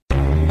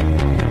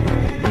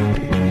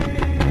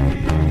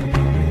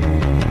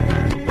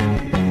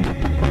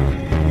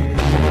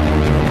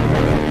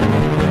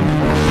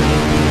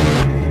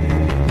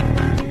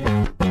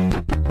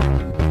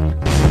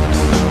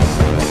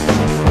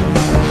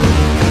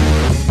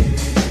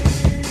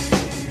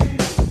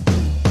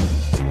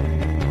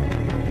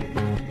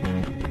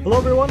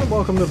everyone, and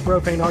welcome to the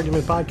Profane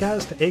Argument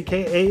Podcast,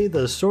 aka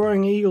the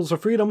Soaring Eagles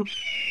of Freedom,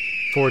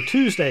 for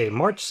Tuesday,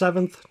 March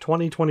 7th,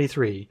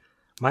 2023.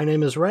 My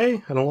name is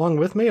Ray, and along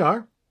with me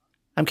are...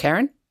 I'm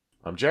Karen.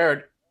 I'm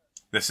Jared.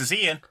 This is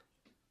Ian.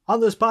 On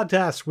this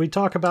podcast, we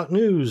talk about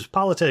news,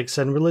 politics,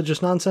 and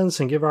religious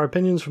nonsense and give our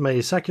opinions from a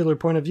secular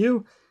point of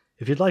view.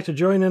 If you'd like to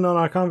join in on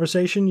our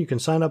conversation, you can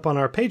sign up on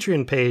our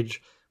Patreon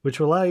page, which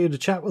will allow you to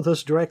chat with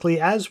us directly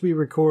as we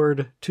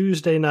record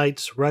Tuesday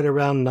nights right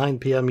around 9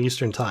 p.m.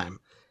 Eastern Time.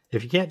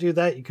 If you can't do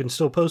that, you can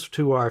still post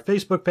to our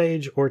Facebook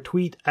page or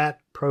tweet at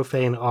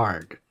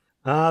profanearg.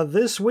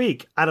 This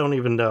week, I don't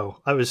even know.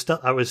 I was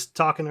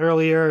talking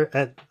earlier,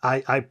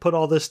 I put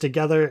all this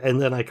together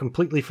and then I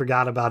completely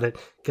forgot about it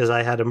because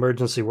I had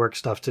emergency work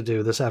stuff to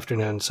do this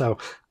afternoon. So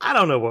I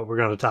don't know what we're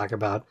going to talk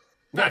about.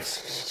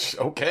 Nice.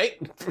 Okay.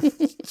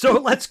 So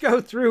let's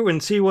go through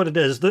and see what it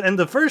is. And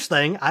the first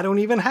thing, I don't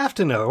even have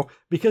to know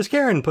because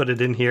Karen put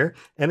it in here,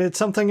 and it's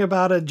something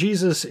about a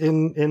Jesus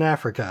in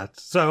Africa.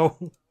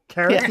 So,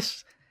 Karen?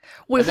 Yes.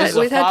 We've had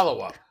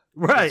follow-up.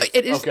 Right.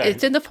 It is. Okay.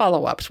 It's in the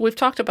follow-ups. We've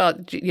talked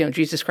about,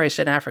 Jesus Christ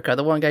in Africa.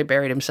 The one guy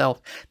buried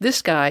himself.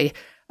 This guy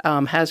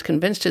has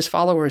convinced his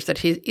followers that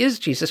he is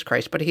Jesus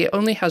Christ, but he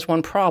only has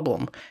one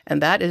problem,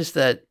 and that is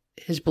that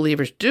his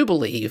believers do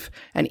believe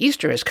an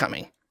Easter is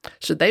coming.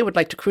 So they would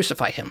like to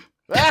crucify him.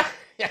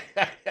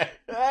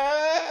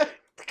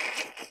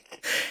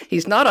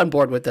 He's not on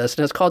board with this,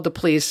 and has called the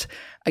police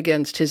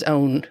against his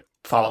own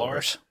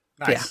followers.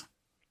 Nice.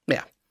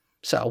 Yeah.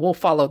 So we'll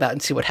follow that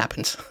and see what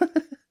happens.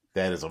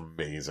 That is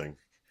amazing.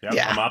 Yep,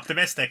 Yeah. I'm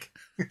optimistic.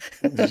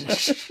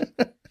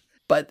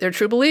 But they're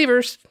true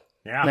believers.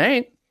 Yeah.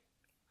 Right?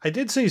 I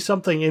did see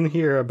something in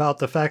here about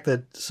the fact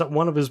that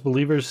one of his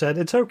believers said,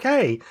 it's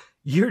okay,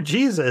 you're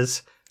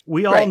Jesus.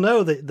 We all Right.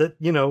 know that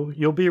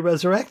you'll be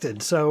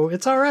resurrected, so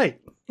it's all right.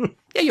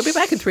 Yeah, you'll be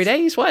back in 3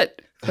 days.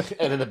 What?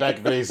 And in the back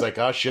of it, he's like,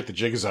 oh, shit, the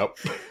jig is up.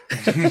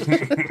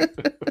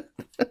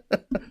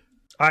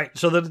 All right,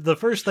 so the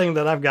first thing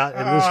that I've got,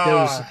 and this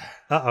goes...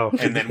 Uh-oh.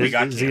 And then we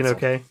got Is Ian canceled.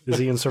 okay?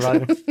 Is Ian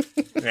surviving?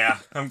 Yeah,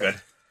 I'm good.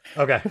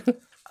 Okay.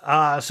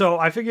 So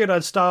I figured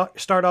I'd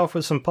start off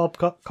with some pulp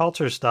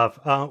culture stuff.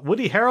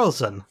 Woody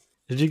Harrelson.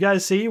 Did you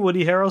guys see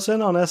Woody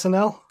Harrelson on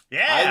SNL?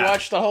 Yeah. I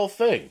watched the whole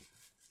thing.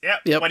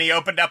 Yep. When he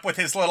opened up with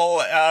his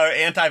little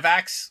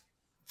anti-vax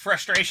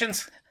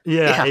frustrations.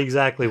 Yeah, Yeah.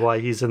 exactly why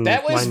he's in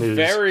That my was news.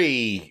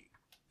 very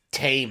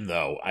tame,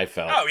 though, I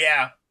felt. Oh,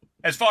 yeah.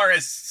 As far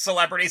as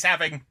celebrities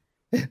having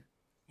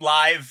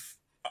live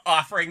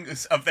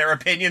offerings of their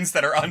opinions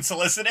that are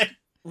unsolicited.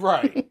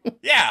 Right.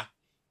 Yeah.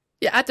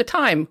 Yeah, at the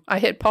time, we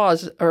hit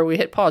pause.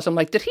 I'm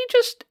like, did he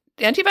just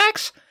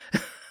anti-vax?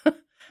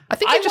 I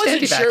think he I just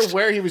wasn't anti-vaxxed. sure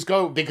where he was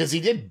going, because he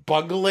did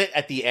bungle it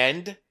at the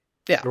end,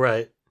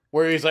 Right.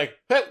 where he's like,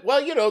 hey,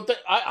 well,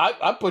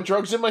 I put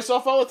drugs in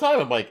myself all the time.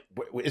 I'm like,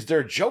 is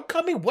there a joke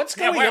coming? What's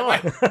going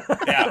on?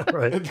 Yeah.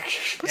 Right.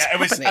 Yeah, it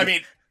was, happening? I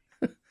mean,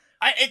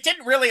 it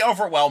didn't really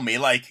overwhelm me.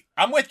 Like,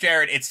 I'm with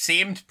Jared. It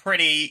seemed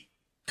pretty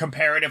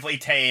comparatively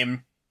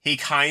tame. He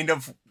kind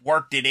of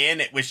worked it in.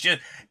 It was just,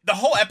 the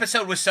whole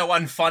episode was so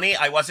unfunny.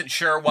 I wasn't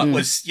sure what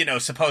was,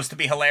 supposed to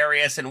be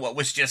hilarious and what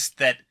was just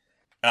that,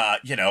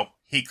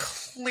 he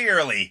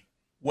clearly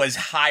was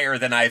higher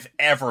than I've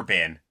ever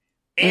been.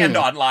 And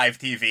on live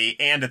TV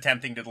and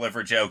attempting to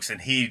deliver jokes, and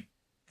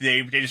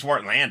they just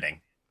weren't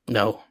landing.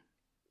 No.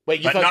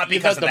 Wait, But not you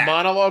because thought of the that.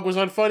 monologue was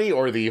unfunny,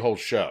 or the whole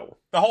show?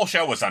 The whole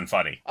show was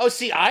unfunny. Oh,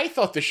 see, I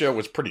thought the show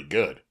was pretty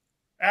good.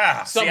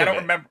 See, I don't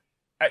remember.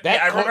 I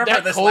That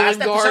remember this colon last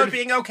episode guard-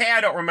 being okay.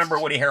 I don't remember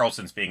Woody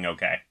Harrelson's being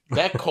okay.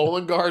 That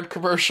colon guard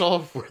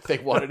commercial where they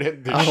wanted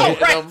him to Oh,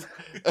 shit right. him.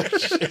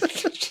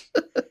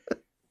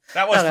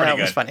 That was pretty That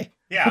good. was funny.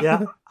 Yeah.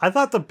 Yeah, I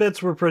thought the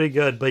bits were pretty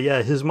good, but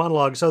yeah, his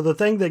monologue. So the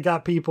thing that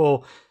got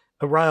people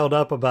riled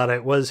up about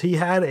it was he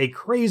had a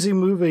crazy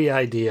movie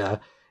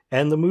idea,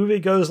 and the movie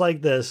goes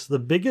like this. The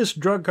biggest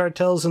drug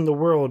cartels in the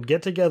world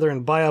get together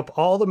and buy up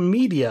all the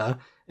media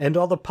and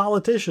all the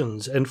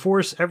politicians and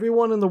force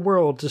everyone in the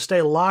world to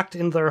stay locked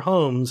in their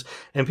homes,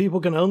 and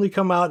people can only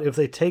come out if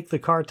they take the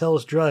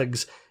cartel's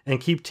drugs and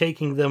keep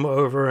taking them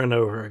over and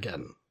over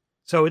again.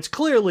 So it's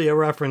clearly a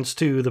reference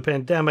to the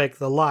pandemic,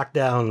 the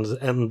lockdowns,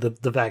 and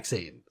the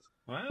vaccine.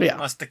 Well, Yeah.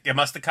 it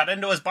must have cut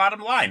into his bottom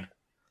line.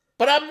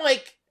 But I'm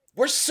like,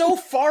 we're so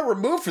far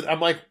removed from. I'm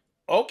like,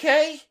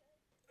 okay,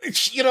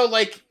 it's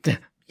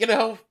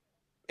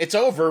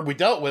over. We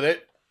dealt with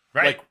it.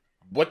 Right. Like,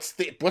 what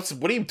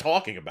are you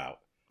talking about?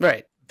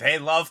 Right. They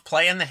love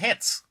playing the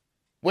hits.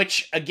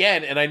 Which,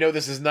 again, and I know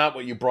this is not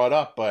what you brought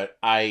up, but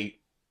I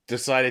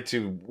decided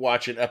to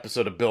watch an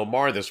episode of Bill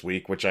Maher this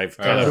week, which I've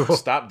kind of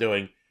stopped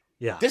doing.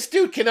 Yeah. This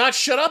dude cannot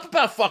shut up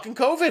about fucking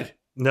COVID.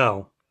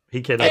 No,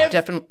 he cannot. Yeah,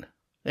 definitely.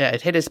 Yeah,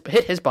 it hit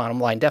his bottom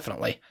line,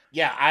 definitely.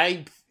 Yeah,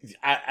 I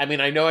mean,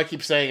 I know I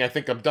keep saying I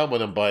think I'm done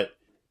with him, but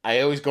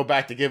I always go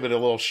back to give it a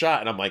little shot,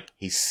 and I'm like,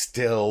 he's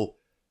still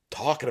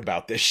talking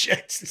about this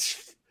shit.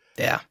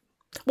 Yeah.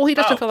 Well, he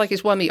doesn't feel like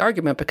he's won the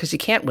argument because he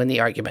can't win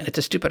the argument. It's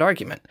a stupid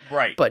argument.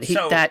 Right. But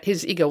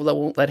his ego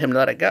won't let him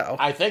let it go.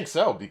 I think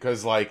so,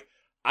 because, like,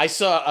 I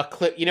saw a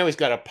clip. You know, he's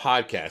got a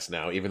podcast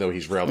now, even though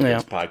he's railed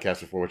against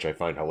podcasts before, which I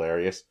find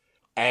hilarious.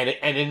 And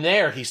in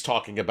there, he's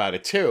talking about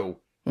it too.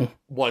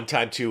 One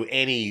time to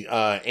Annie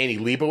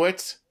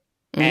Leibovitz.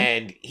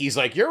 And he's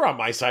like, "You're on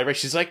my side, right?"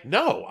 She's like,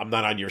 "No, I'm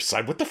not on your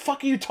side. What the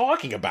fuck are you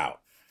talking about?"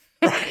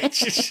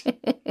 Right?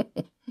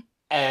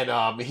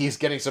 And he's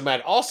getting some mad.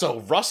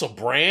 Also, Russell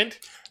Brand.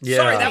 Yeah.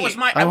 Sorry, that was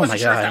I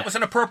wasn't sure if that was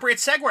an appropriate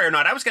segue or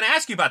not. I was going to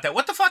ask you about that.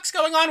 What the fuck's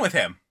going on with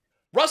him?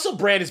 Russell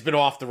Brand has been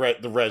off the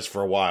res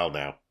for a while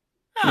now.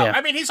 Oh,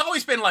 I mean, he's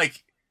always been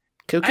like,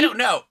 kooky? I don't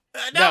know.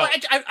 No.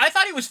 I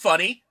thought he was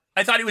funny.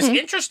 I thought he was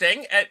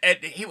interesting. And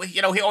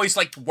he always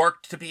like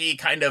worked to be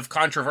kind of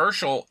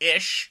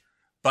controversial-ish.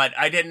 But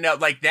I didn't know,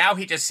 like, now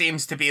he just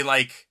seems to be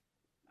like,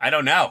 I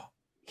don't know.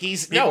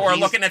 People are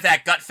looking at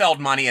that Gutfeld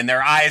money and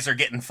their eyes are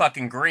getting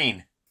fucking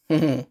green.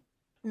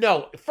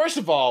 No, first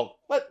of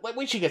all,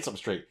 we should get something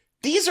straight.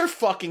 These are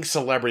fucking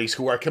celebrities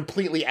who are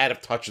completely out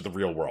of touch with the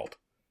real world.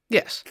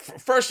 Yes.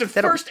 First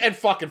and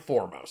fucking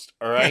foremost,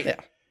 all right? Yeah.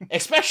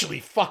 Especially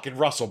fucking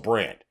Russell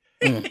Brand.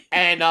 And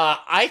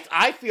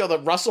I feel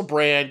that Russell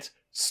Brand's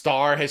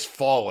star has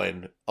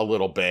fallen a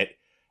little bit.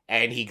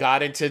 And he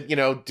got into,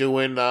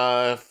 doing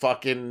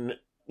fucking,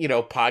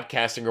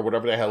 podcasting or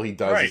whatever the hell he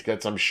does. Right. He's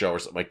got some show or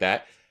something like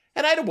that.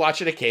 And I had to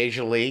watch it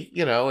occasionally,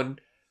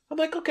 and I'm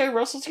like, okay,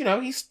 Russell's,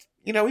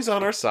 he's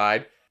on our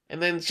side. And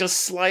then just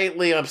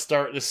slightly I'm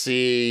starting to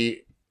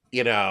see,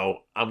 I'm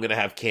going to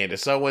have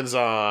Candace Owens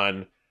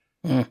on.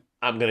 I'm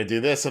going to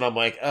do this. And I'm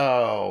like,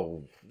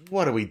 oh,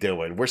 what are we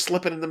doing? We're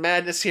slipping into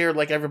madness here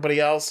like everybody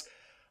else.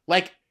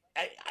 Like,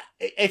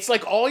 it's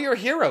like all your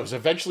heroes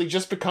eventually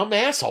just become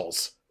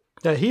assholes.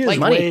 Yeah, he is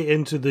way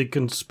into the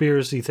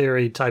conspiracy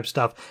theory type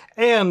stuff.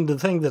 And the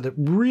thing that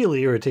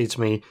really irritates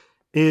me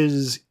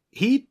is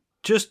he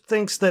just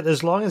thinks that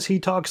as long as he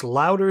talks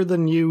louder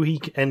than you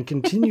and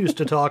continues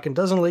to talk and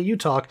doesn't let you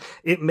talk,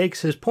 it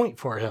makes his point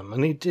for him.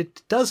 And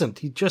it doesn't.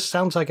 He just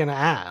sounds like an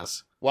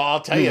ass. Well,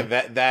 I'll tell you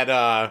that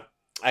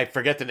I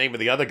forget the name of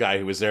the other guy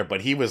who was there,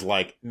 but he was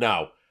like,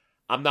 no,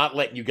 I'm not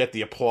letting you get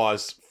the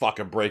applause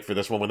fucking break for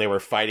this one when they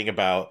were fighting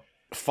about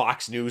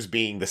Fox News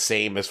being the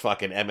same as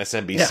fucking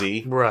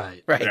MSNBC. Yeah,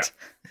 right. Yeah.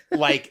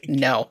 Like,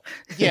 no.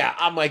 Yeah,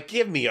 I'm like,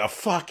 give me a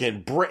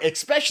fucking break,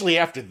 especially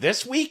after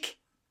this week.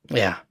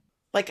 Yeah.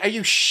 Like, are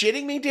you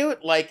shitting me,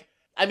 dude? Like,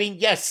 I mean,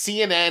 yes,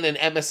 CNN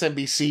and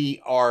MSNBC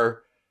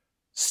are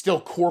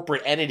still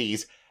corporate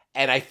entities,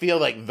 and I feel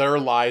like their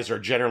lies are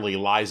generally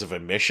lies of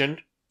omission,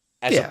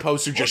 as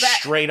opposed to just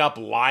straight up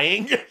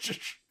lying.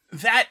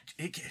 that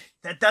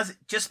does,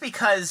 just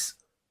because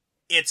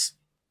it's,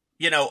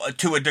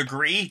 to a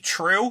degree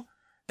true,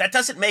 that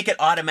doesn't make it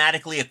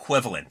automatically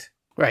equivalent.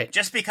 Right.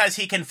 Just because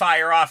he can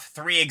fire off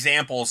 3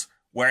 examples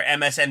where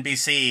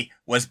MSNBC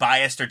was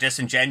biased or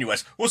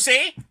disingenuous. Well,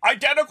 see?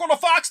 Identical to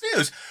Fox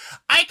News.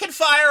 I can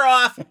fire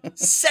off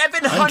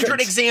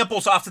 700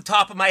 examples off the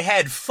top of my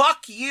head.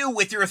 Fuck you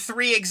with your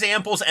 3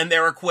 examples and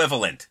their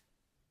equivalent.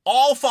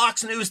 All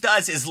Fox News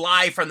does is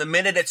lie from the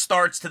minute it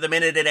starts to the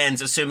minute it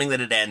ends, assuming that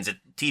it ends.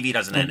 TV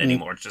doesn't end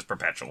anymore. It's just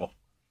perpetual.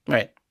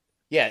 Right.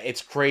 Yeah,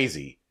 it's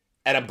crazy.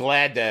 And I'm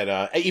glad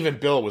that even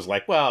Bill was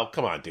like, well,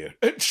 come on, dude.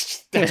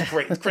 That's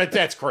great.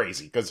 That's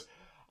crazy. Because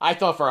I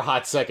thought for a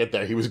hot second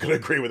there he was going to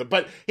agree with it.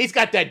 But he's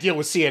got that deal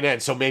with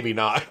CNN, so maybe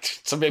not.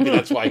 So maybe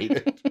that's why he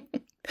did.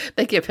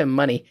 They give him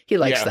money. He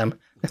likes them.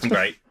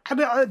 Right. I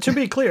mean, to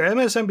be clear,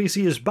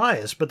 MSNBC is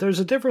biased, but there's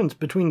a difference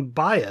between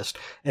biased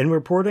and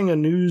reporting a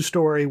news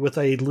story with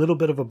a little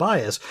bit of a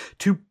bias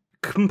to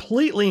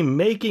completely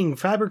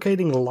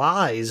fabricating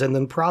lies and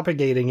then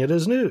propagating it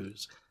as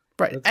news.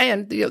 Right,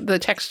 and the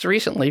texts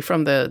recently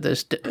from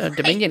this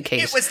Dominion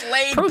case. It was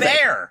laid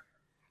bare.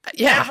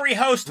 Yeah. Every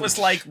host was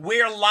like,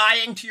 we're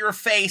lying to your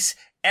face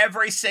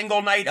every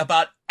single night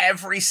about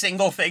every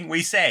single thing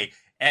we say.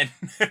 And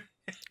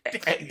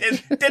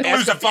didn't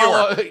lose a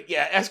viewer.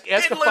 Yeah, ask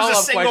a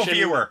follow-up question.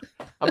 Viewer.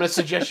 I'm going to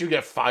suggest you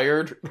get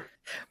fired.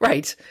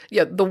 Right.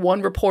 Yeah, the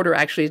one reporter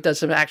actually does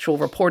some actual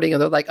reporting, and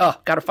they're like, oh,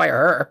 got to fire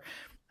her.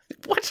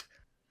 What?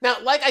 Now,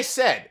 like I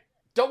said,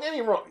 don't get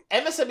me wrong,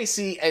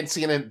 MSNBC and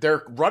CNN,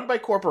 they're run by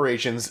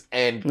corporations,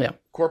 and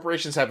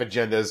corporations have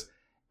agendas.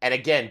 And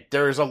again,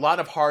 there's a lot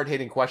of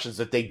hard-hitting questions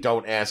that they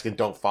don't ask and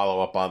don't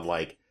follow up on,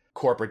 like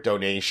corporate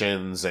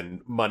donations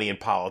and money in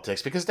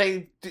politics, because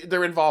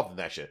they're involved in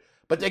that shit.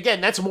 But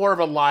again, that's more of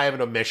a lie of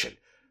an omission.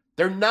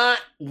 They're not,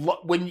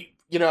 when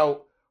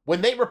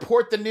they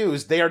report the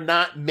news, they are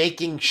not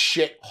making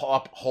shit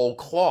up whole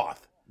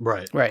cloth.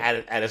 Right.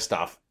 Out of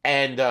stuff.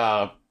 And,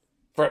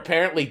 for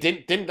apparently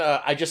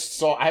I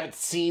haven't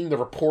seen the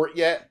report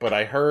yet, but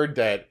I heard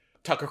that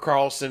Tucker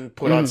Carlson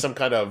put on some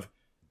kind of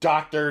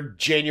Dr.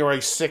 January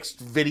 6th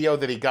video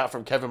that he got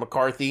from Kevin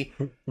McCarthy,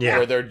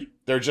 where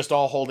they're just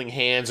all holding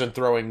hands and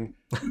throwing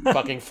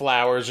fucking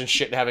flowers and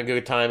shit and having a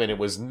good time, and it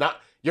was not,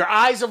 your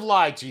eyes have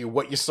lied to you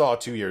what you saw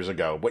 2 years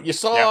ago. What you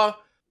saw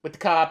with the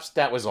cops,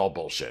 that was all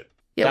bullshit.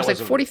 Yeah, it was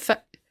like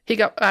He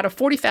got out of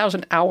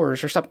 40,000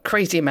 hours or some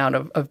crazy amount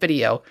of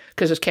video,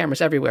 because there's cameras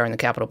everywhere in the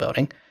Capitol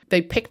building.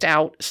 They picked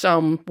out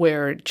some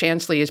where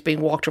Chansley is being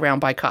walked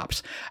around by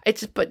cops.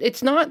 But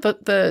it's not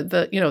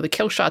the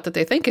kill shot that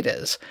they think it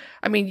is.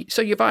 I mean,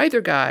 so you've either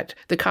got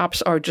the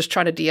cops are just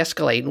trying to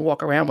de-escalate and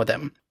walk around with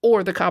him,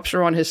 or the cops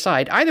are on his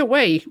side. Either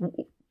way,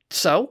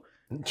 so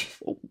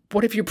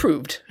what have you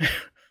proved?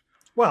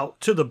 Well,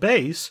 to the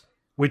base,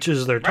 which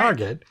is their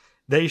target,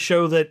 they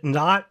show that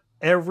not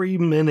every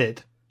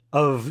minute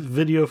of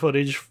video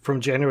footage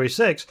from January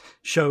 6th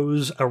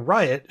shows a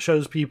riot,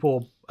 shows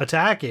people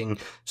attacking.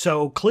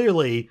 So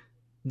clearly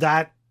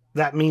that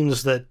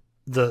means that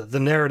the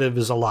narrative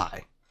is a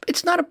lie.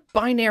 It's not a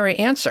binary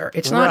answer.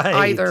 It's not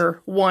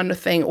either one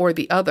thing or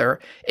the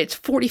other. It's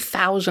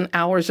 40,000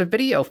 hours of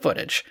video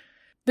footage.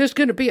 There's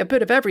going to be a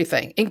bit of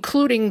everything,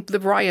 including the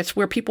riots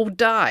where people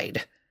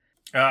died.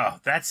 Oh,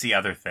 that's the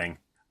other thing.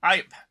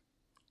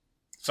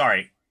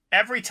 Sorry.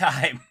 Every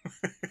time,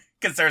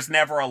 because there's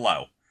never a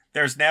low.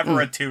 There's never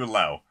a too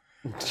low.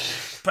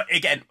 But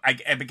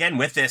again,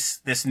 with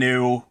this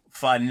new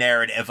fun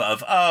narrative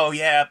of, oh,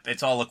 yeah,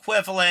 it's all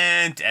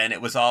equivalent, and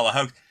it was all a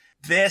hoax.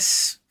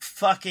 This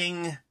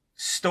fucking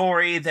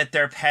story that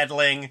they're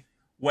peddling,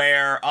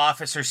 where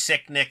Officer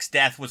Sicknick's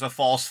death was a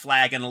false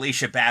flag and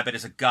Alicia Babbitt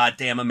is a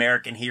goddamn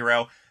American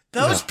hero.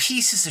 Those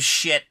pieces of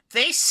shit,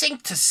 they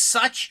sink to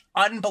such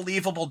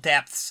unbelievable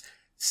depths.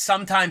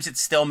 Sometimes it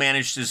still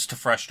manages to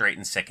frustrate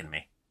and sicken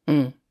me.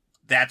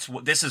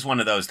 This is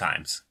one of those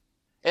times.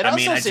 It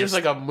also seems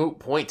like a moot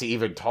point to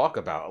even talk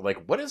about.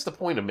 Like, what is the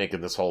point of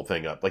making this whole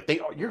thing up? Like,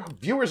 your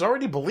viewers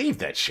already believe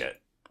that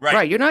shit.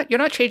 Right. You're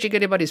not changing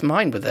anybody's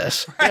mind with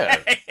this. Yeah.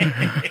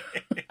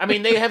 I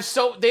mean, they have a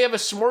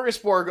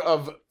smorgasbord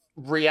of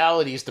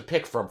realities to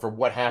pick from for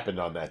what happened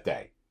on that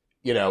day.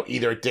 You know,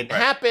 either it didn't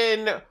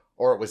happen,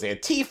 or it was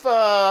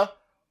Antifa,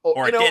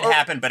 or it did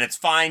happen, but it's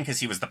fine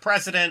because he was the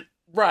president.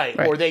 Right.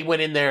 Or they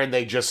went in there and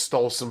they just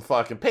stole some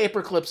fucking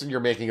paper clips, and you're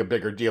making a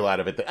bigger deal out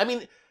of it. I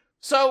mean,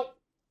 so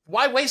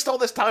why waste all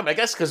this time? I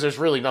guess because there's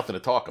really nothing to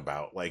talk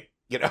about. Like,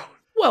 you know.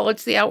 Well,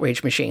 it's the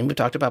outrage machine we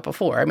talked about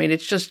before. I mean,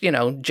 it's just,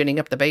 ginning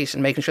up the base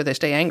and making sure they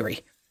stay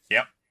angry.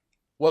 Yep.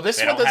 Well,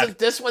 this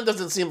one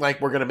doesn't seem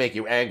like we're going to make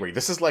you angry.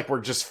 This is like we're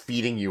just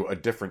feeding you a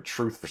different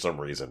truth for some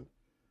reason.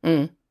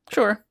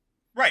 Sure.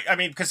 Right. I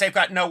mean, because they've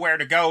got nowhere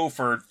to go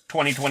for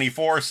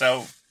 2024,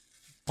 so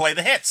play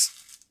the hits.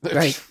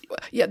 Right.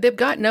 Yeah, they've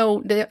got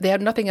they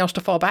have nothing else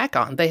to fall back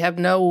on. They have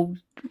no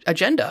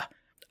agenda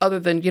other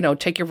than,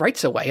 take your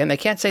rights away. And they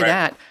can't say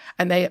that.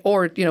 And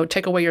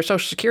take away your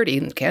Social Security,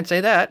 and can't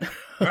say that.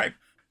 Right.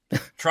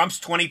 Trump's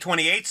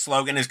 2028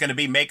 slogan is going to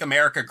be "Make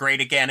America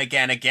Great Again,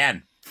 Again,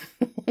 Again."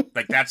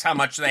 Like, that's how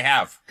much they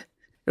have.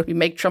 It'll be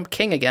 "Make Trump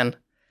King Again."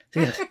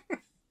 No,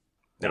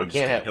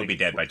 he'll be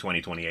dead by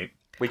 2028.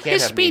 We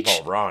can't have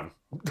Meatball Ron.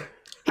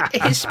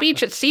 His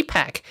speech at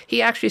CPAC,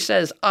 he actually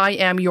says, "I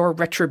am your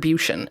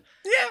retribution."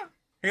 Yeah,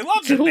 he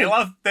loves it.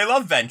 They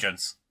love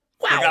vengeance.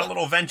 Wow. They got a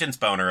little vengeance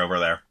boner over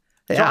there.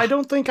 Yeah. So I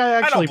don't think I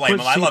actually put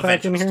CPAC I love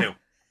vengeance in here. Too.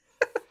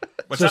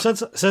 So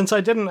since I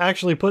didn't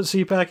actually put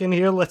CPAC in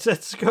here,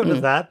 let's go to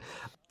that.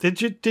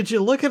 Did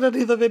you look at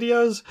any of the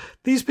videos?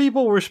 These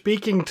people were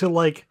speaking to,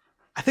 like,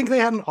 I think they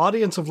had an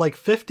audience of like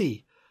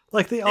 50.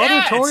 Like, the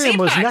auditorium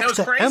was next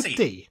to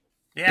empty.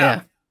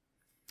 Yeah.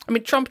 I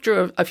mean, Trump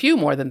drew a few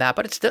more than that,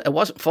 but it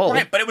wasn't full.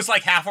 Right, but it was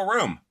like half a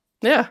room.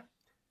 Yeah.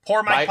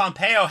 Poor Mike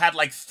Pompeo had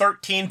like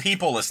 13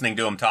 people listening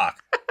to him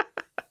talk.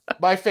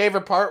 My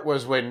favorite part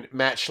was when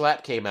Matt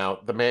Schlapp came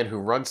out, the man who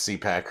runs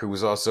CPAC, who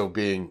was also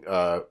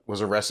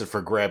was arrested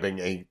for grabbing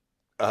a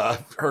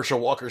Herschel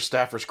Walker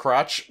staffer's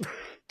crotch.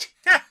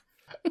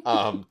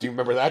 Do you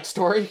remember that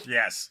story?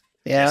 Yes.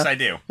 Yeah. Yes, I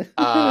do.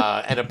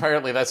 And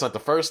apparently that's not the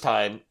first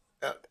time.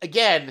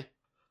 Again,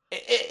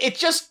 it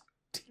just,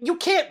 you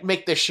can't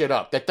make this shit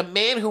up. That the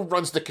man who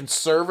runs the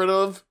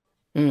conservative,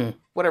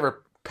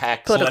 whatever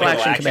PAC, Political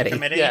Action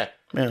Committee.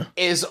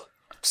 is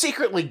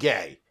secretly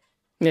gay.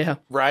 Yeah.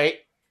 Right?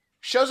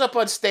 Shows up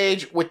on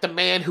stage with the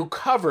man who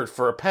covered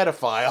for a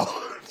pedophile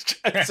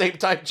at the same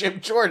time, Jim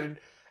Jordan.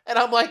 And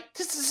I'm like,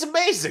 this is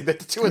amazing that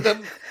the two of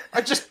them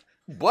are just,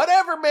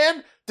 whatever,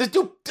 man.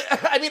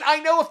 I mean,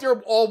 I know if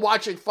they're all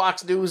watching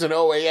Fox News and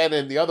OAN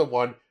and the other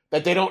one,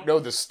 that they don't know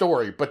the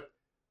story. But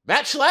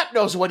Matt Schlapp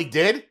knows what he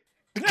did.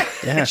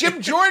 Yeah.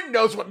 Jim Jordan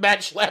knows what Matt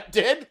Schlapp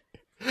did.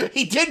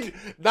 He didn't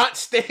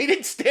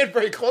stand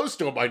very close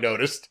to him, I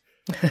noticed.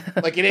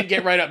 Like, he didn't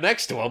get right up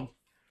next to him.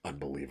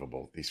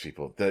 Unbelievable, these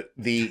people.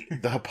 The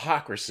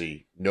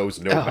hypocrisy knows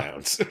no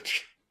bounds.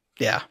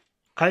 Yeah.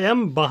 I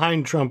am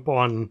behind Trump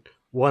on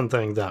one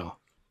thing, though.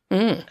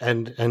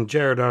 And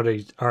Jared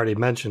already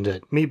mentioned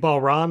it. Meatball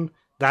Ron,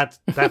 that's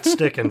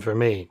sticking for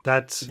me.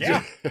 That's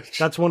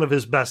one of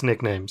his best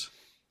nicknames.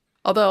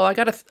 Although I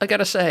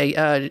gotta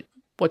say,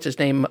 what's his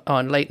name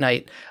on late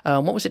night?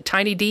 What was it?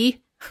 Tiny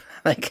D?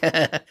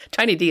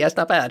 Tiny D. That's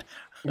not bad.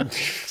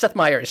 Seth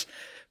Meyers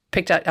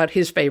picked out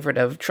his favorite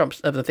of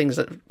the things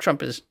that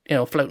Trump is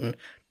floating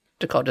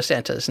to call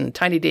DeSantis, and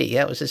Tiny D.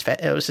 Yeah, it was his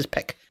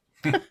pick.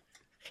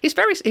 He's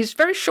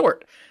very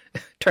short.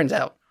 Turns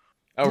out.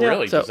 Oh, Yeah,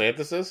 really? so-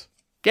 DeSantis is?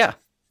 Yeah.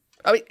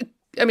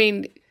 I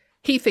mean,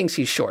 he thinks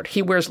he's short.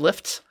 He wears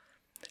lifts,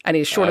 and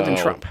he's shorter than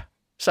Trump.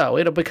 So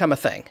it'll become a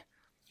thing.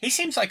 He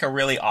seems like a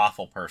really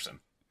awful person.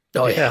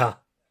 Oh, yeah.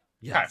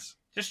 Yes. Okay,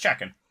 just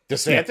checking.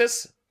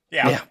 DeSantis?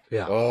 Yeah.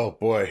 Yeah. Oh,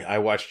 boy. I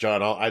watched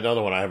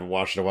another one I haven't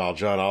watched in a while,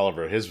 John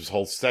Oliver. His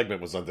whole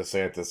segment was on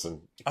DeSantis.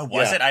 And Oh,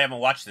 was it? I haven't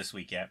watched this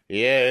week yet.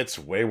 yeah, it's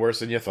way worse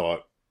than you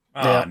thought.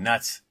 Oh, Yeah.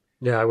 nuts.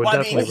 Yeah, I would Well, I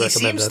definitely mean, he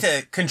recommend seems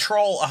that. to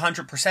control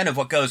 100% of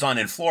what goes on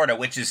in Florida,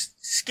 which is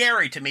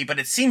scary to me, but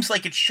it seems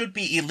like it should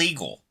be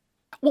illegal.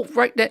 Well,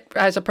 right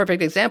as a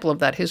perfect example of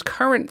that, his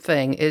current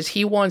thing is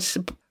he wants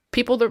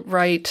people that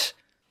write,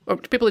 or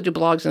people that do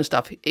blogs and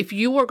stuff, if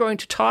you are going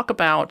to talk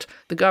about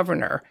the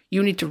governor,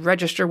 you need to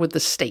register with the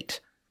state.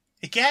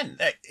 Again,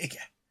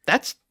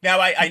 That's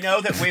now I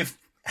know that we've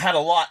had a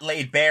lot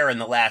laid bare in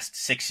the last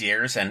 6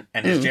 years, and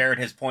as Jared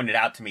has pointed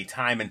out to me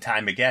time and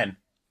time again,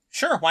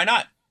 sure, why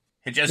not?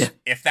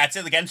 If that's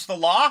against the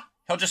law,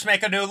 he'll just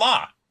make a new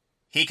law.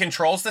 He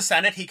controls the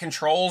Senate, he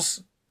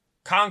controls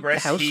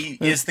Congress, he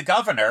is the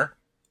governor.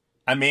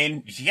 I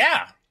mean,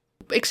 yeah.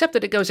 except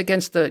that it goes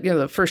against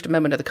the First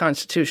Amendment of the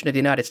Constitution of the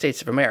United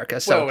States of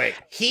America. So Wait.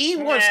 He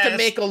wants to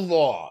make a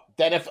law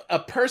that if a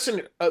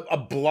person, a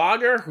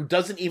blogger who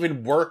doesn't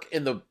even work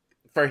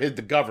for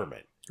the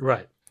government,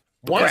 Right.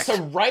 wants Correct.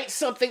 to write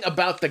something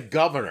about the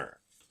governor,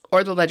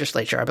 or the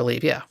legislature, I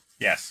believe, yeah.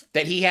 Yes.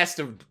 that he has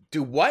to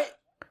do what?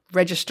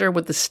 Register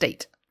with the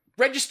state.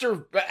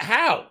 Register?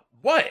 How?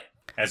 What?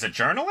 As a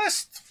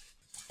journalist?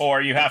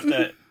 Or you have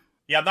to...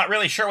 Yeah, I'm not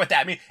really sure what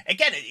that means.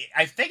 Again,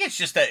 I think it's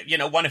just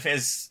one of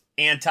his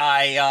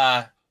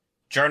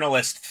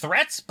anti-journalist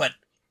threats, but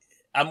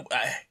now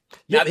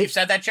that you've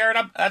said that, Jared,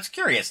 that's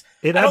curious.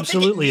 It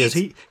absolutely is.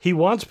 He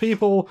wants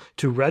people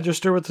to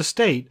register with the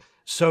state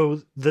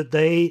so that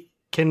they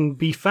can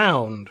be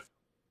found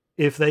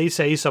if they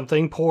say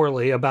something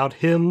poorly about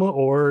him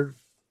or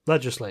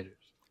legislators.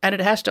 And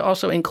it has to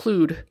also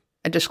include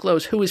and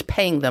disclose who is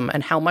paying them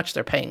and how much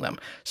they're paying them.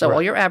 So Right.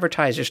 all your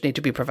advertisers need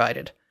to be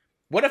provided.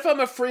 What if I'm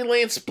a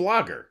freelance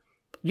blogger?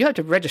 You have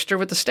to register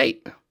with the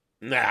state.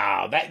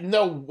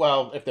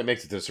 Well, if that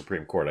makes it to the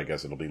Supreme Court, I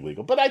guess it'll be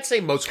legal. But I'd say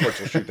most courts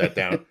will shoot that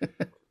down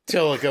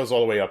till it goes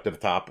all the way up to the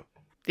top.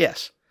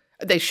 Yes.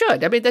 They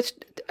should. I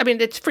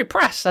mean, it's free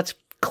press. That's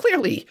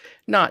clearly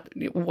not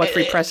what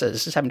free press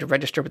is having to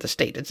register with the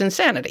state. It's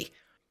insanity.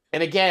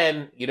 And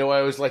again, I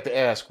always like to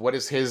ask, what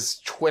is his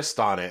twist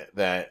on it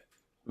that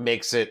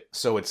makes it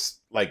so it's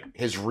like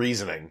his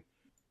reasoning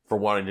for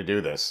wanting to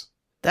do this?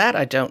 That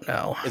I don't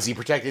know. Is he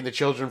protecting the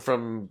children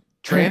from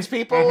trans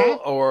people,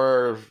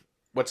 or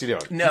what's he doing?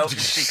 No,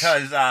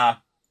 because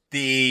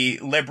the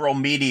liberal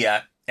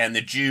media and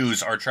the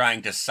Jews are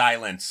trying to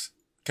silence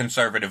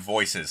conservative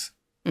voices.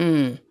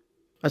 So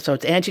it's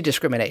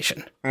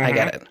anti-discrimination. I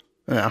get it.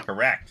 Yeah.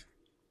 Correct.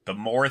 The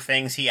more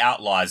things he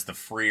outlaws, the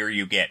freer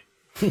you get.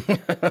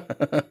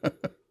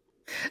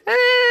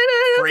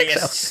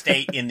 Freest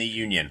state in the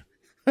union.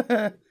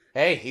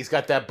 Hey, he's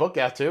got that book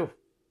out too.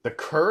 The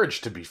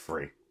Courage to Be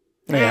Free.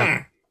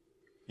 Yeah.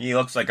 He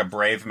looks like a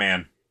brave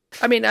man.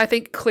 I mean, I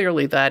think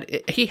clearly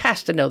that he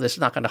has to know this is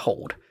not going to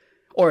hold.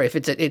 Or if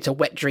it's a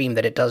wet dream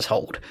that it does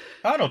hold.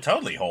 Oh, it'll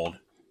totally hold.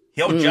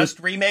 He'll just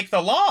remake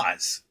the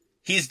laws.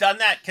 He's done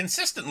that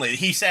consistently.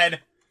 He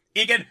said,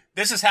 Egan,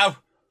 this is how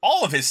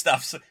all of his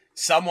stuff,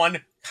 someone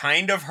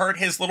kind of hurt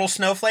his little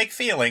snowflake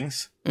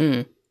feelings.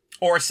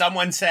 Or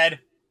someone said,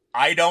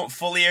 I don't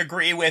fully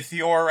agree with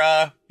your,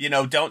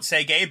 don't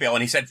say gay bill.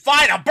 And he said,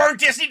 fine, I'll burn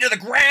Disney to the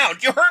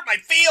ground. You hurt my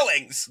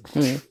feelings.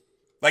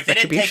 Like, they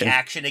didn't take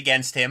action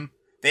against him.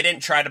 They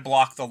didn't try to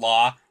block the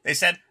law. They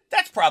said,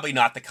 that's probably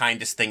not the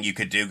kindest thing you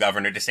could do,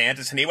 Governor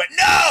DeSantis. And he went,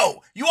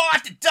 no, you all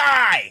have to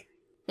die.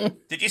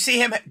 Did you see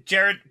him,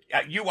 Jared?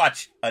 You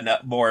watch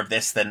more of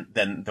this than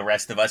the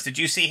rest of us. Did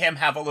you see him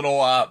have a little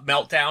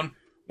meltdown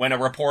when a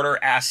reporter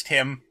asked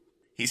him?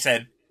 He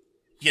said,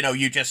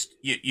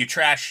 you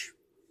trash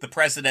the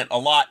president a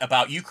lot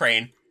about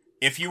Ukraine.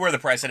 If you were the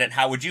president,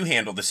 how would you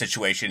handle the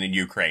situation in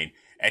Ukraine?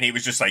 And he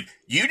was just like,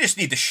 you just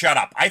need to shut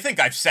up. I think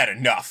I've said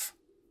enough.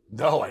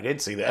 No, I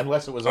didn't see that,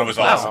 unless it was That was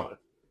awesome.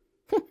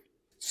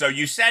 So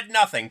you said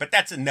nothing, but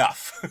that's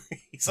enough.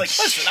 He's like,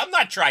 listen, I'm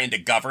not trying to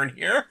govern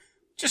here.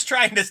 Just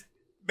trying to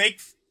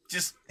make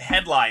just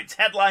headlines.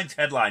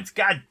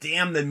 God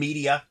damn the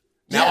media.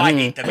 Now I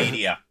hate the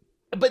media.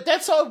 But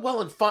that's all well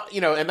and fun,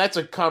 and that's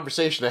a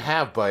conversation to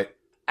have, but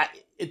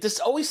this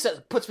always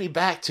puts me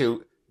back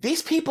to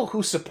these people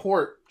who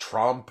support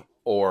Trump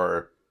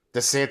or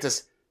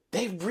DeSantis,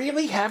 they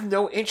really have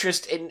no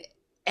interest in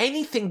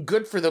anything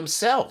good for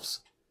themselves.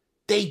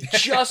 They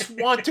just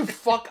want to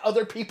fuck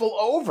other people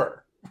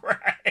over.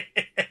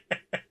 Right.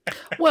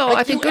 Well, Like,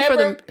 I think good for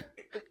them.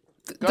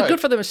 The good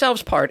for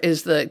themselves part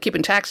is the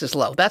keeping taxes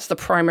low. That's the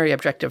primary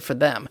objective for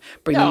them.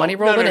 Bring the money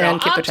rolling in,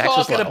 keep the taxes low.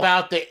 I'm talking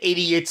about the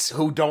idiots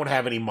who don't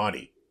have any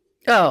money.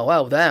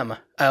 Oh, them.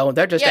 Oh,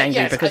 they're just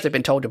angry because they've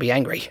been told to be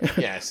angry.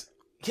 Yes.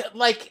 Yeah,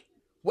 like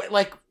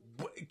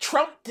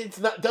Trump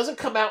doesn't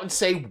come out and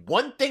say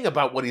one thing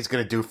about what he's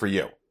going to do for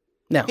you.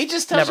 No. He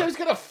just tells never. you he's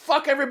going to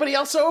fuck everybody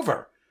else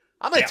over.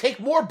 I'm going to take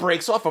more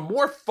breaks off of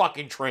more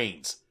fucking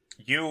trains.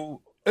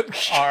 You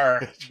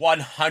are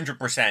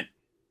 100%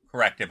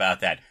 correct about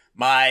that.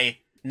 My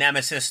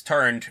nemesis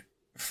turned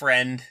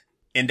friend,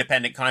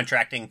 independent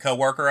contracting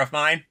coworker of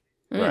mine,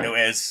 who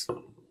is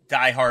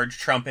diehard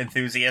Trump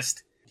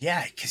enthusiast.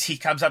 Yeah, because he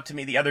comes up to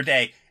me the other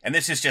day, and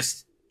this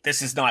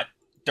is not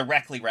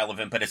directly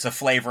relevant, but it's a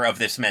flavor of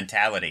this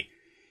mentality.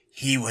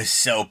 He was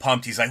so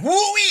pumped. He's like, "Woo,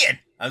 Ian!"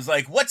 I was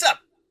like, "What's up?"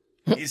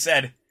 He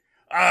said,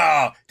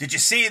 "Oh, did you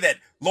see that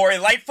Lori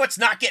Lightfoot's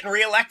not getting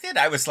reelected?"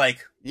 I was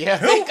like, Yeah,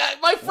 who?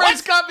 my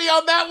friends got me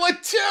on that one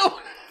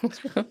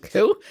too.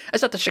 Who?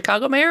 Is that the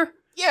Chicago mayor?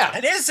 Yeah.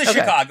 It is the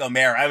Chicago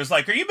mayor. I was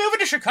like, "Are you moving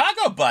to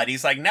Chicago, bud?"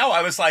 He's like, "No."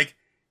 I was like,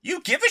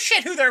 "You give a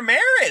shit who their mayor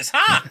is,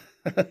 huh?"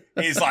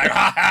 He's like,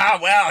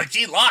 well,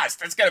 she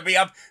lost. It's going to be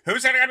up.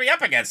 Who's going to be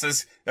up against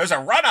this? There's a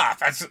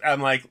runoff.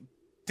 I'm like,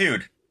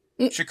 dude,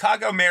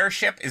 Chicago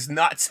mayorship is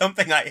not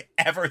something I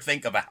ever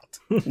think about.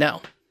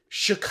 No.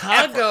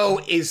 Chicago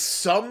is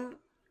some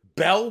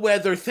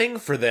bellwether thing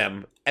for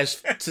them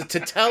as to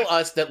tell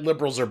us that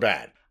liberals are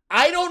bad.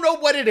 I don't know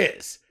what it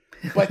is,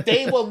 but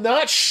they will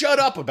not shut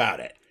up about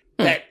it.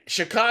 That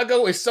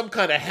Chicago is some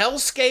kind of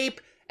hellscape,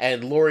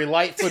 and Lori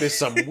Lightfoot is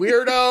some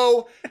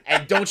weirdo,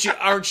 and don't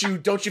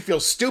you feel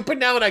stupid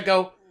now? And I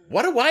go,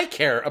 what do I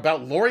care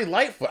about Lori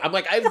Lightfoot? I'm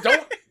like, I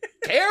don't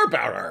care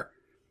about her,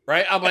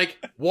 right? I'm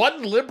like,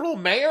 one liberal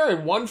mayor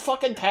and one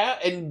fucking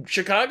in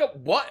Chicago,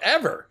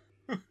 whatever.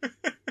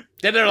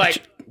 Then they're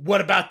like,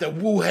 what about the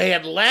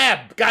Wuhan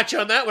lab? Got you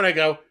on that one. I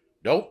go,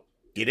 nope,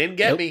 you didn't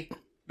get me.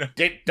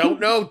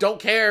 Don't know, don't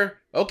care.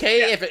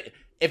 Okay,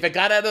 if it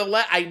got out of the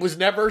lab, I was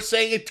never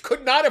saying it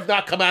could not have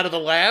not come out of the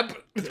lab.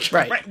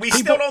 Right. We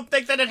still don't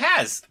think that it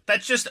has.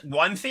 That's just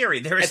one theory.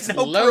 There is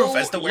no proof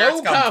as to where it's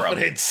come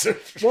confidence. from.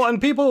 Well,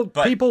 and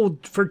people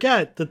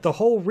forget that the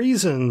whole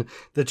reason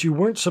that you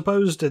weren't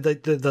supposed to,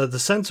 the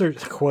censor,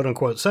 quote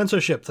unquote,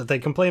 censorship that they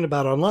complain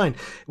about online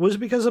was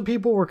because of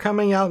people were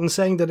coming out and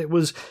saying that it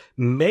was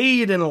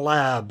made in a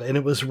lab and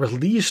it was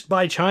released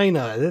by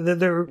China.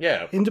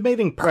 They're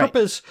intimating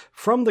purpose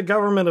from the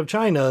government of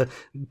China,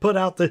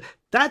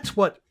 that's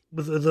what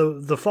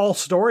the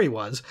false story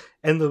was,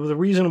 and the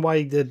reason why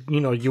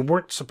you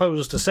weren't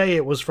supposed to say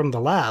it was from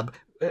the lab.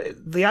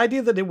 The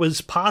idea that it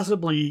was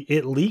possibly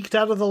it leaked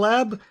out of the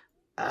lab,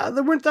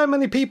 there weren't that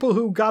many people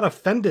who got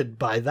offended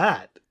by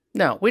that.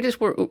 No,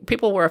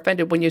 people were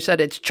offended when you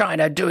said it's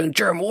China doing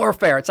germ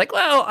warfare. It's like,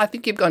 well, I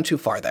think you've gone too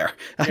far there.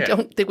 I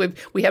don't think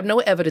we have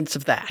no evidence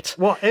of that.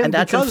 Well, and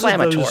that's because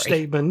inflammatory. Of those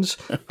statements,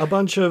 a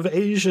bunch of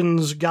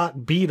Asians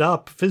got beat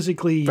up,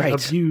 physically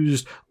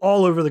abused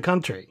all over the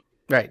country.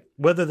 Right.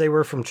 Whether they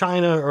were from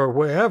China or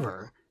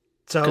wherever.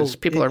 So because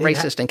people are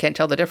racist and can't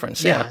tell the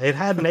difference. Yeah, it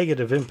had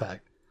negative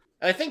impact.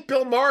 I think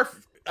Bill Maher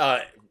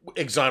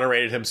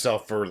exonerated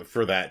himself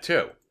for that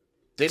too.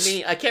 Didn't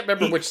he? I can't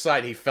remember which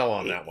side he fell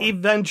on that one.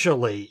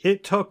 Eventually.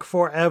 It took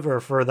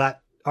forever for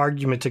that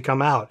argument to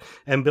come out.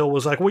 And Bill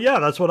was like, well, yeah,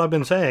 that's what I've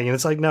been saying. And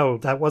it's like, no,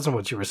 that wasn't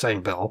what you were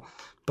saying, Bill.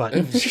 But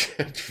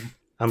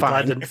I'm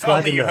glad to If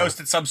only you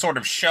hosted some sort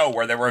of show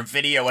where there were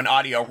video and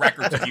audio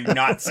records of you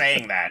not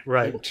saying that.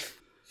 Right.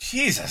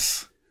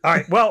 Jesus. All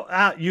right. Well,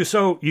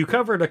 you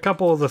covered a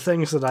couple of the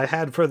things that I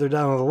had further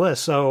down on the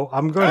list, so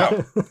I'm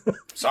going to...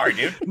 Sorry,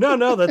 dude.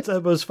 No,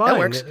 that was fine. That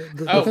works.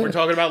 We're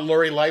talking about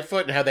Lori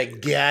Lightfoot and how they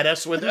got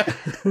us with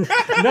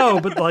that? No,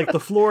 but like the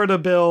Florida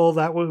bill,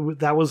 that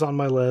was on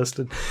my list.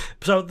 And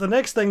so the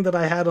next thing that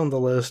I had on the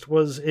list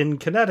was in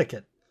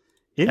Connecticut.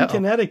 In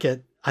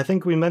Connecticut, I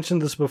think we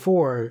mentioned this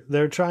before,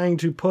 they're trying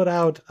to put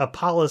out a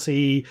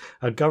policy,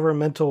 a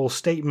governmental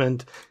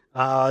statement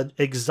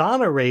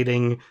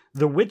exonerating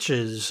the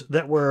witches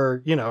that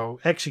were,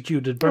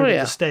 executed, burned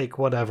at the stake,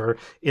 whatever,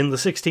 in the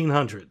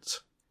 1600s.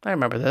 I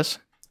remember this.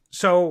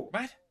 So,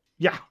 what?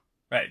 Yeah.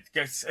 Right.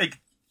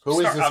 Who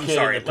is this kid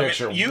in the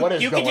picture? What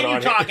is you going continue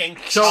on talking.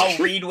 So, I'll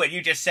read what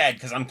you just said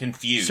because I'm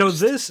confused. So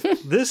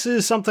this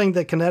is something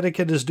that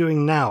Connecticut is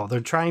doing now. They're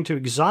trying to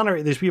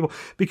exonerate these people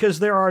because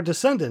there are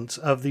descendants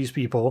of these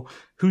people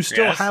who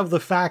still have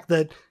the fact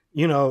that,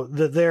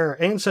 that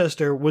their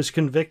ancestor was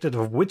convicted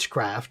of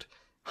witchcraft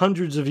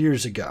hundreds of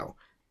years ago.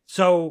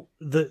 So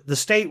the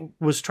state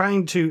was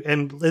trying to,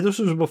 and this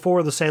was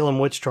before the Salem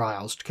witch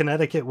trials.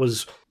 Connecticut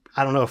was,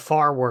 I don't know,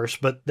 far worse,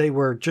 but they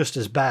were just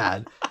as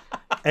bad.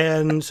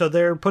 And so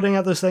they're putting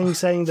out this thing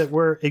saying that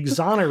we're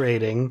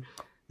exonerating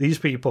these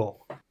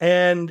people.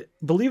 And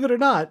believe it or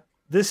not,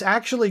 this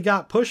actually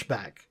got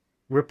pushback.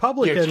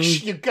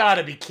 Republicans... You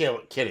gotta be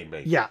kidding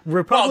me. Yeah,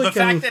 Well, the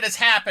fact that it's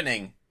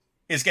happening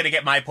is going to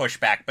get my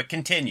pushback, but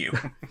continue.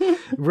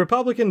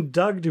 Republican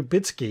Doug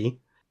Dubitsky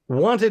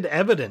wanted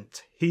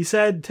evidence. He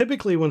said,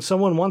 typically when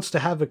someone wants to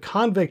have a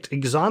convict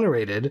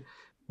exonerated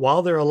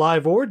while they're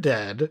alive or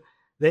dead,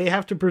 they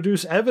have to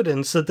produce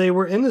evidence that they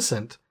were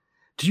innocent.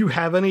 Do you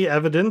have any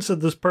evidence that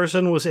this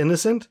person was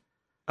innocent?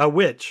 A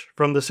witch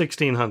from the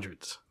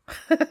 1600s.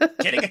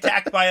 Getting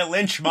attacked by a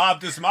lynch mob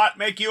does not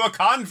make you a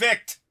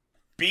convict.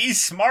 Be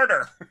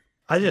smarter.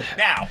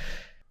 Now,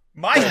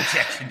 my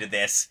objection to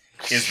this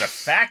is the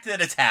fact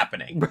that it's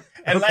happening.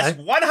 Unless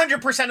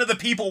 100% of the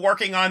people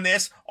working on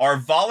this are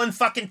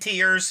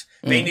volunteers,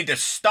 they need to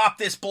stop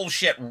this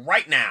bullshit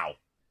right now.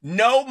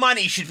 No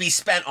money should be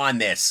spent on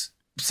this.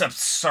 It's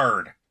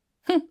absurd.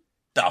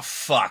 The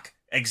fuck?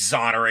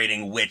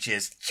 Exonerating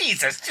witches.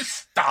 Jesus, just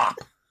stop.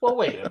 Well,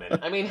 wait a minute.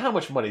 I mean, how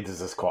much money does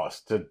this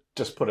cost to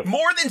just put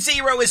More than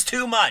zero is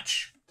too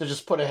much. To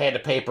just put a hand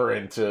of paper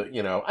into,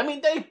 you know... I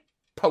mean, they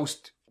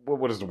post...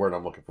 What is the word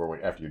I'm looking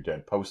for after you're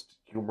dead?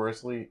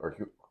 Posthumously? Or...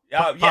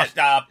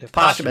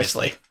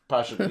 Posthumously.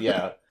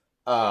 Yeah.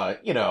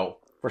 You know,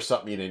 for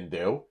something you didn't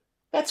do.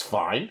 That's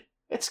fine.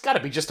 It's got to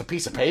be just a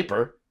piece of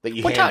paper that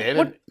you hand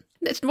in.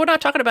 We're not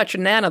talking about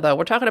your Nana, though.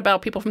 We're talking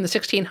about people from the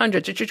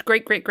 1600s. It's your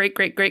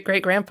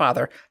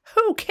great-great-great-great-great-great-grandfather.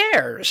 Who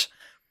cares?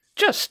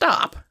 Just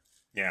stop.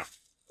 Yeah.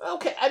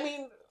 Okay, I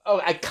mean,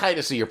 I kind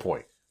of see your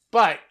point.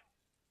 But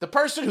the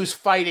person who's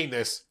fighting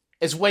this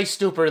is way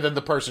stupider than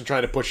the person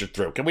trying to push it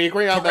through. Can we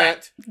agree on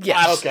Correct. that?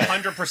 Yes. Okay.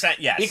 100%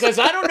 yes. Because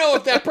I don't know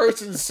if that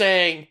person's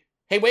saying,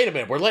 hey, wait a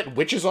minute, we're letting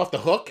witches off the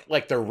hook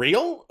like they're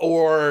real?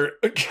 Or...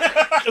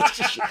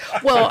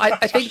 Well,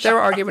 I think their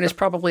argument is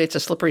probably it's a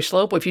slippery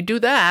slope. If you do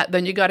that,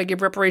 then you got to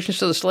give reparations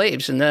to the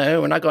slaves. And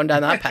no, we're not going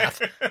down that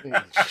path.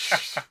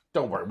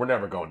 Don't worry, we're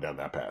never going down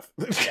that path.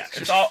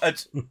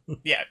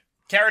 Yeah,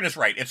 Karen is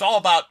right. It's all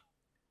about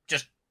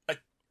just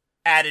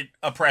added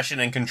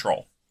oppression and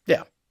control.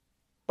 Yeah.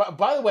 But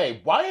by the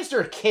way, why is there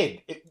a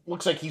kid? It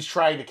looks like he's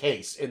trying a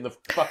case in the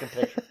fucking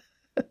picture.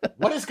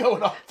 What is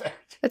going on there?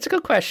 It's a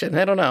good question.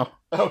 I don't know.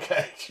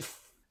 Okay.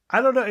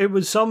 I don't know.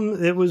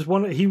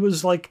 He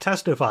was like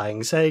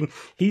testifying, saying,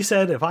 he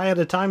said, if I had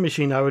a time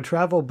machine, I would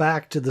travel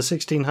back to the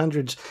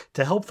 1600s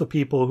to help the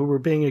people who were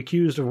being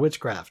accused of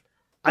witchcraft.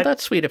 Well,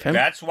 that's sweet of him.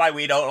 That's why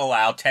we don't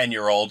allow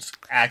 10-year-olds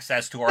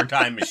access to our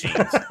time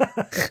machines.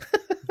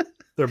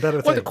 They're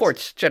better things. Or the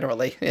courts,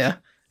 generally, yeah.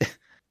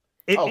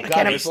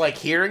 It's like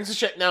hearings and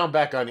shit. Now I'm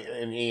back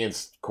in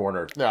Ian's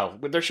corner. No,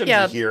 there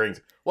shouldn't be hearings.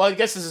 Well, I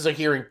guess this is a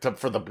hearing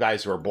for the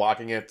guys who are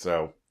blocking it,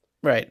 so...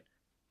 Right.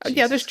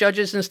 Yeah, there's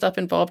judges and stuff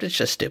involved. It's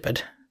just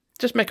stupid.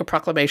 Just make a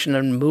proclamation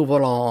and move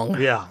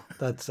along. Yeah,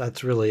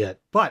 that's really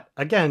it. But,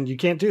 again, you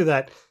can't do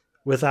that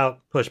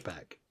without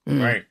pushback.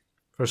 Right.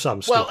 For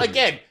some stupid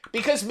again,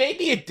 because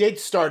maybe it did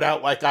start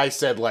out like I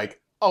said, like,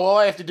 oh, all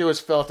I have to do is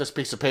fill out this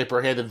piece of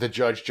paper, hand it to the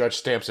judge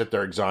stamps it,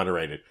 they're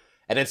exonerated.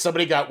 And then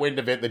somebody got wind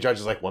of it, and the judge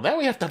is like, well, now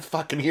we have to have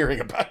fucking hearing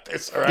about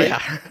this, all right?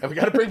 Yeah. And we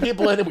got to bring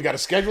people in, and we got to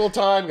schedule a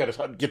time, we got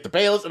to get the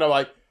bailiffs, and I'm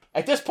like,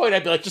 at this point,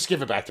 I'd be like, just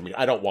give it back to me.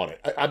 I don't want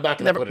it. I'm not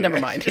going to put it Never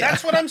in. mind.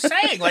 That's what I'm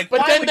saying. Like,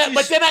 but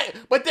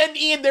then,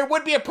 Ian, there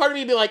would be a part of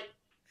me be like,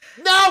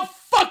 no,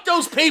 fuck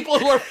those people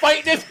who are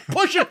fighting this.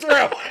 Push it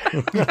through.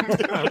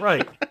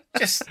 Right.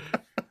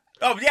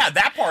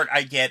 That part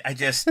I get.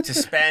 To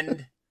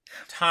spend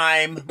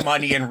time,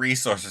 money, and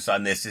resources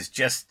on this is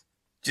just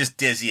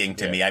dizzying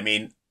to me. I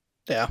mean,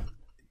 yeah.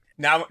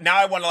 Now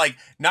I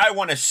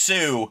want to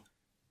sue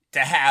to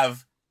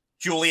have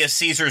Julius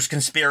Caesar's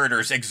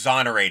conspirators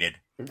exonerated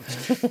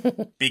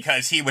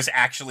because he was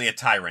actually a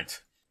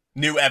tyrant.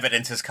 New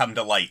evidence has come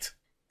to light.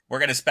 We're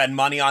going to spend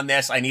money on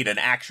this. I need an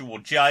actual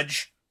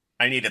judge.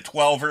 I need a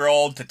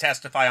 12-year-old to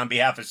testify on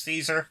behalf of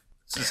Caesar.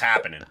 This is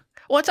happening.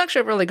 Well, it's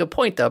actually a really good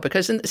point, though,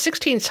 because in the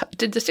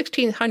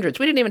 1600s,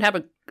 we didn't even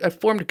have a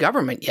formed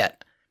government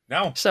yet.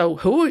 No. So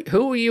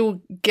who are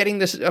you getting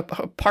this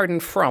pardon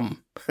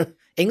from?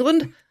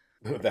 England?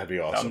 That'd be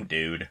awesome. Some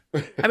dude.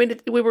 I mean,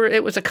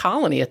 it was a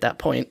colony at that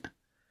point.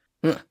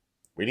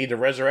 We need to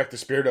resurrect the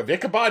spirit of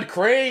Ichabod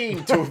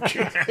Crane. All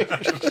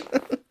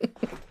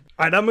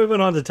right, I'm moving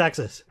on to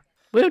Texas.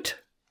 Woot.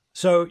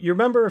 So you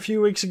remember a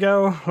few weeks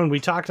ago when we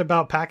talked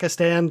about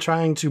Pakistan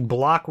trying to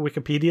block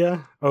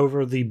Wikipedia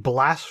over the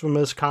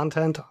blasphemous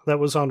content that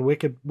was on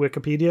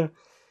Wikipedia?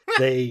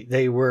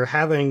 They were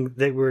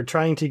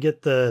trying to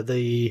get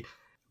the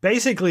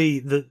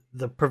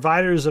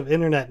providers of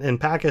internet in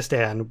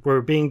Pakistan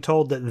were being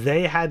told that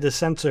they had to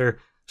censor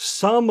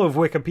some of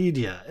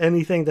Wikipedia,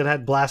 anything that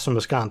had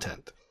blasphemous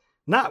content.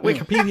 Not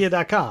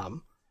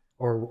Wikipedia.com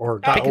or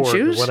 .org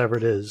or whatever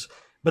it is.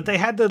 But they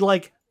had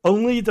to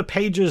only the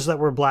pages that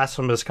were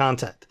blasphemous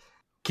content.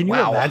 Can you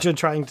imagine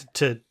trying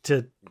to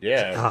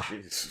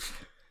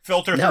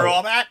filter through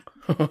all that?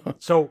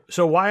 So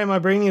why am I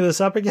bringing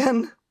this up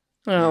again?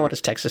 Oh, what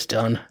has Texas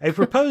done? A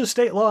proposed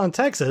state law in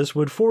Texas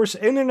would force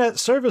internet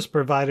service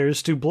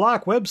providers to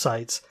block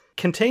websites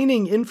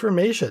containing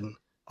information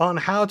on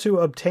how to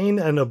obtain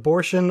an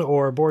abortion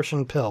or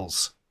abortion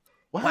pills.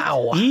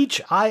 Wow.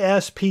 Each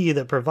ISP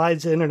that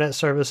provides internet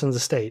service in the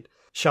state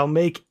shall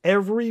make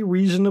every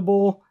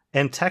reasonable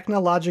and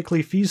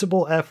technologically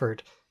feasible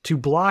effort to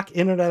block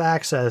internet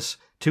access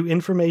to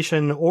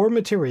information or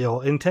material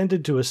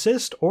intended to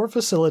assist or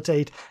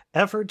facilitate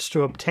efforts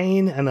to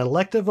obtain an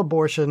elective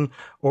abortion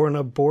or an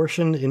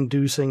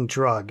abortion-inducing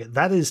drug.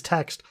 That is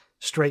text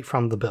straight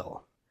from the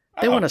bill.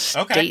 They want a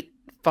state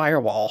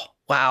firewall.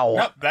 Wow.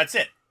 Nope, that's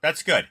it.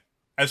 That's good.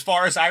 As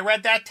far as I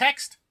read that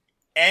text,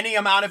 any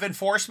amount of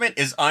enforcement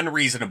is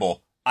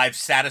unreasonable. I've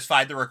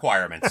satisfied the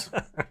requirements.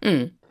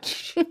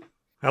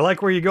 I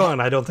like where you're going.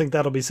 I don't think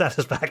that'll be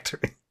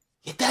satisfactory.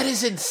 Yeah, that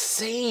is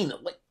insane.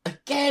 Like,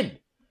 again,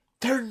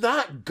 they're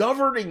not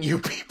governing you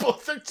people.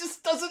 This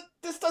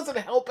doesn't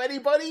help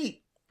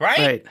anybody.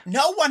 Right?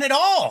 No one at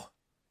all.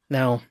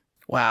 No.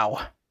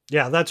 Wow.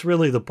 Yeah, that's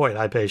really the point,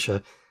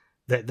 Hypatia.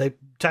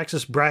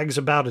 Texas brags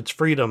about its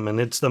freedom, and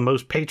it's the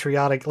most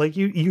patriotic. Like,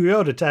 you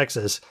go to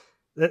Texas,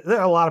 there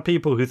are a lot of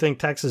people who think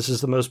Texas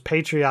is the most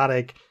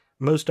patriotic,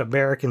 most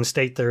American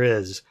state there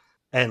is.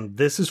 And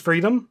this is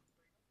freedom?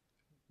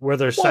 Where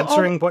they're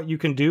censoring what you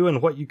can do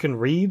and what you can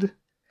read?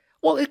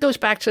 Well, it goes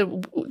back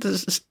to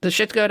the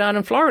shit go down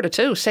in Florida,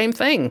 too. Same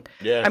thing.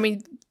 Yeah. I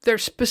mean, they're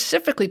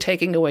specifically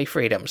taking away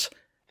freedoms.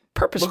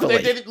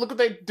 Purposefully. Look what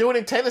they're doing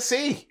in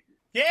Tennessee.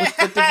 Yeah.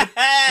 With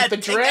the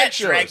drag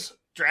shows.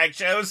 Drag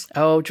shows.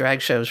 Oh,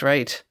 drag shows,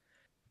 right.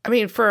 I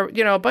mean, for,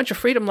 a bunch of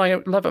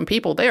freedom-loving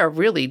people, they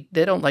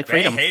don't like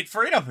freedom. They hate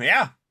freedom,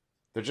 yeah.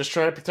 They're just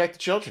trying to protect the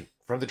children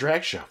from the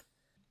drag show.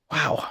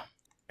 Wow.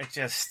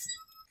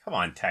 Come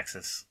on,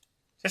 Texas.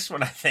 Just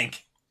when I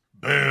think,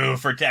 boo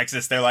for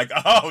Texas, they're like,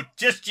 oh,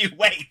 just you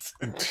wait.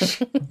 Well,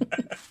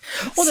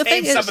 the Save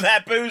thing some is, of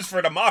that booze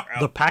for tomorrow.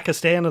 The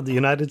Pakistan of the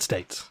United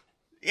States.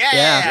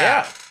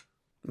 Yeah.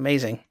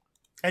 Amazing.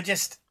 It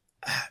gets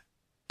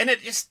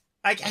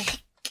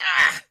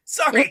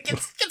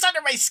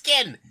under my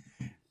skin.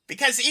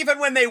 Because even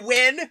when they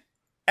win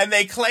and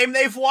they claim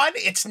they've won,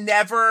 it's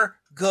never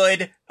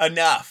good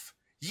enough.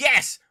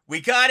 Yes, we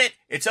got it.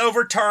 It's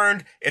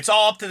overturned. It's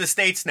all up to the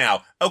states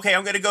now. Okay,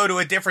 I'm going to go to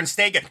a different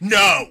state.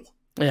 No,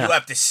 you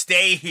have to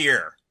stay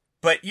here.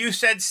 But you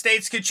said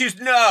states could choose.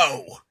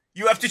 No,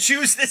 you have to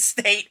choose the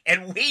state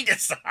and we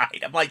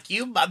decide. I'm like,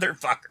 you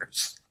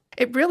motherfuckers.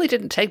 It really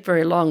didn't take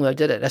very long, though,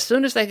 did it? As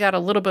soon as they got a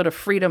little bit of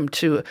freedom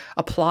to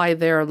apply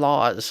their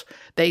laws,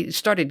 they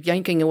started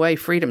yanking away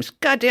freedoms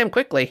goddamn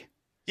quickly.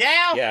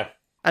 Yeah.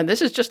 And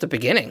this is just the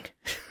beginning.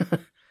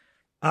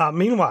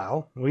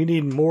 Meanwhile, we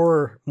need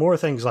more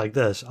things like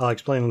this. I'll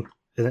explain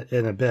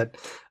in a bit.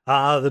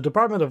 The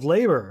Department of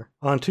Labor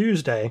on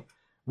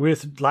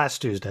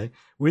last Tuesday,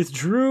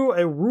 withdrew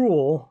a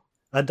rule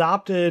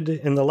adopted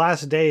in the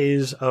last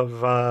days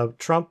of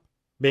Trump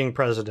being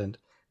president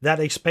that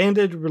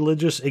expanded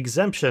religious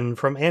exemption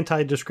from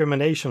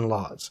anti-discrimination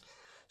laws.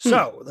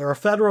 So there are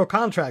federal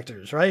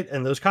contractors, right?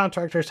 And those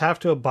contractors have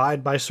to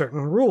abide by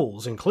certain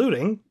rules,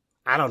 including,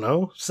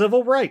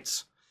 civil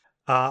rights,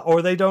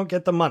 or they don't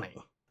get the money.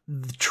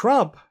 The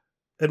Trump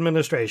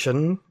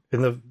administration,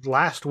 in the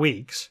last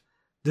weeks,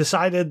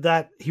 decided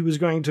that he was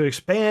going to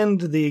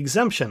expand the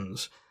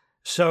exemptions.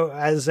 So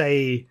as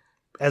a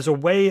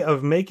way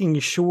of making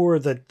sure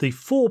that the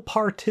full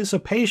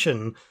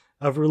participation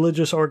of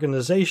religious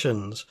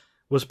organizations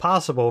was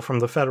possible from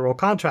the federal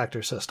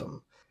contractor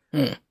system.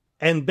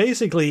 And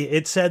basically,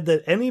 it said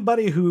that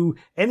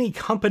any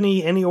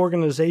company, any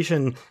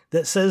organization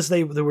that says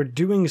they were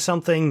doing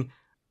something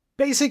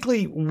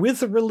basically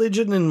with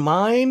religion in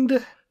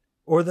mind,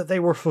 or that they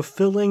were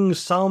fulfilling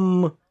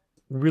some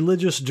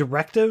religious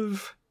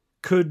directive,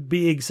 could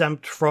be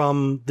exempt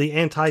from the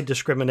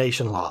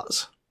anti-discrimination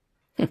laws.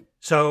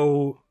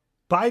 So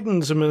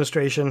Biden's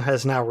administration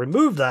has now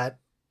removed that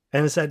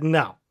and said,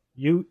 no,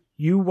 you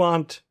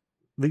want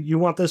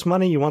this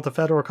money, you want the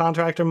federal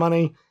contractor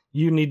money,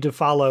 you need to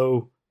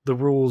follow the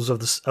rules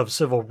of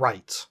civil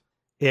rights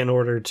in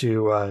order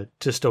to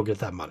still get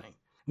that money.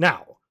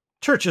 Now,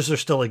 churches are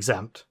still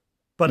exempt,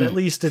 but at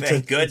least it's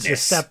a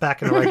step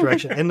back in the right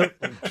direction. And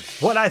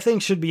what I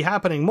think should be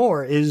happening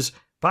more is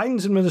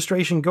Biden's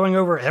administration going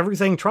over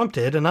everything Trump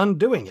did and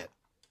undoing it.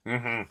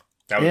 Mm-hmm.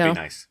 That would be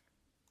nice.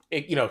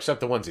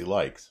 Except the ones he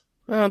likes.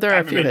 Well, there are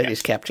a few that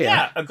he's kept,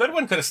 Yeah, a good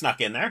one could have snuck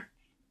in there.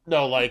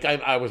 No, like,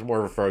 I was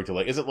more referring to,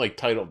 like, isn't, like,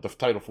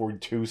 Title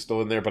 42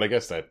 still in there? But I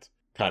guess that's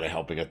kind of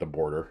helping at the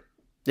border.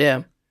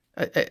 Yeah.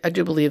 I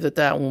do believe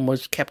that one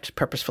was kept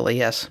purposefully,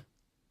 yes.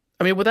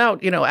 I mean,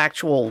 without,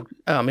 actual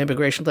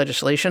immigration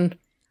legislation,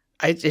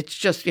 it's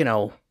just,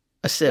 a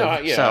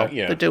sieve.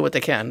 They do what they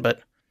can,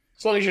 but...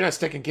 As long as you're not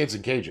sticking kids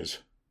in cages.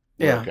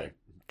 Yeah. Okay.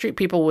 Treat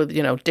people with,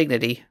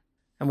 dignity,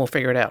 and we'll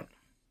figure it out.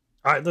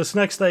 All right, this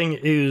next thing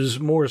is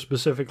more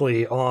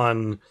specifically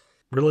on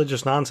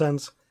religious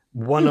nonsense.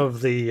 One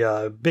of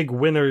the big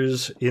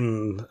winners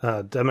in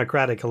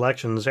Democratic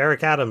elections,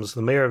 Eric Adams,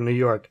 the mayor of New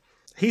York,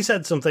 he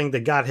said something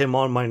that got him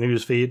on my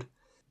news feed.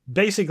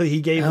 Basically, he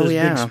gave this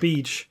big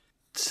speech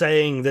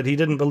saying that he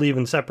didn't believe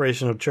in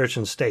separation of church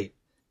and state.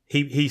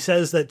 He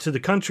says that to the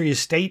country,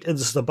 state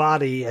is the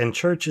body and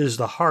church is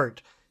the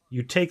heart.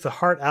 You take the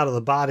heart out of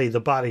the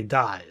body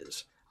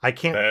dies. I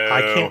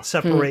can't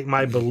separate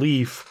my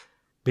belief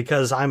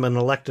because I'm an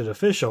elected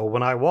official.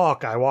 When I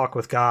walk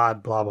with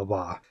God, blah, blah,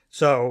 blah.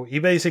 So he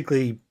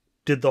basically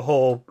did the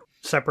whole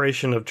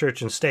separation of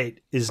church and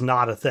state is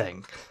not a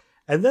thing.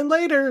 And then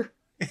later...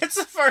 It's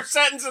the first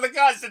sentence of the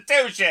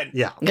Constitution!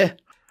 Yeah.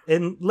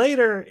 And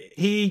later,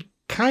 he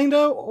kind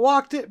of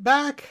walked it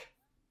back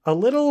a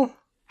little.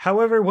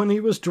 However, when he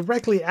was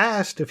directly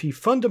asked if he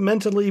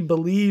fundamentally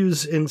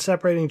believes in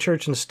separating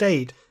church and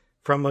state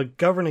from a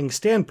governing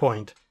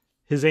standpoint,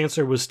 his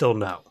answer was still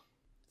no.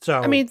 So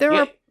I mean,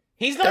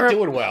 he's not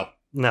doing well.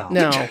 No.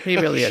 No, he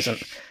really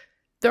isn't.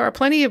 There are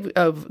plenty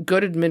of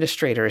good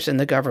administrators in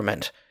the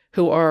government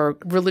who are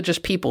religious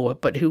people,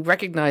 but who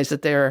recognize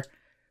that the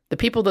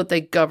people that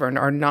they govern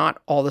are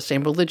not all the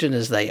same religion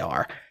as they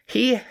are.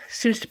 He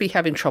seems to be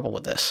having trouble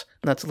with this,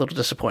 and that's a little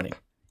disappointing.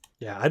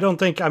 Yeah, I don't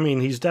think,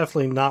 he's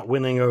definitely not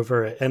winning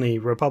over any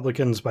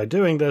Republicans by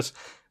doing this,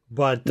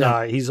 but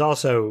he's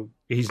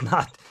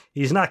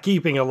not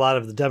keeping a lot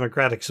of the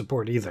Democratic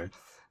support either.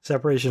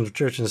 Separation of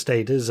church and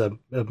state is a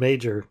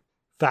major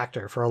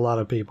factor for a lot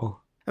of people.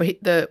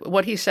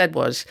 What he said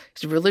was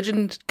his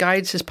religion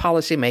guides his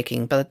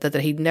policymaking, but that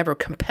he'd never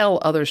compel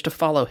others to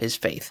follow his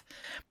faith.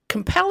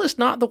 Compel is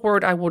not the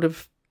word I would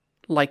have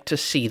liked to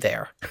see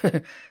there.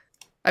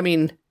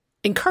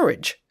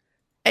 Encourage.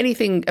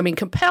 Anything,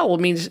 compel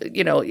means,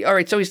 all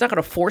right, so he's not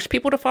going to force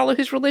people to follow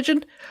his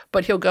religion,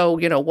 but he'll go,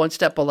 one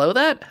step below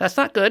that. That's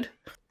not good.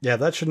 Yeah,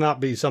 that should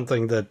not be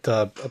something that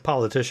a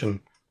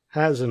politician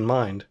has in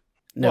mind.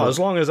 No. Well, as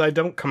long as I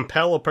don't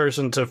compel a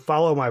person to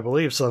follow my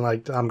beliefs, then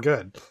I'm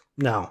good.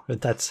 No,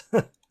 that's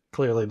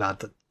clearly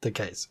not the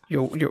case.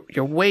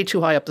 You're way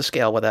too high up the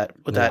scale with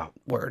that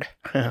word.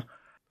 All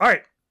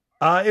right,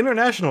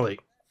 internationally,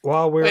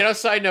 while we're... Wait, on a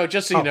side note,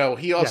 just so you know,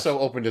 he also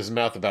opened his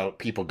mouth about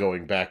people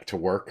going back to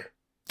work.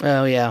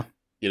 Oh, yeah.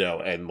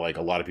 And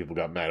a lot of people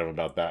got mad at him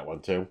about that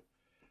one, too.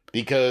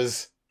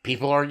 Because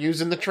people aren't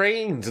using the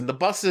trains and the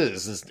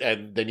buses,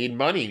 and they need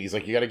money. And he's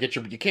like,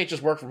 you can't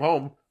just work from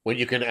home when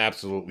you can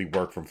absolutely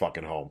work from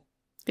fucking home.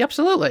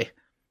 Absolutely.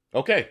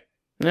 Okay.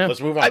 Yeah.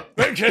 Let's move on.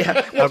 There's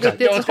a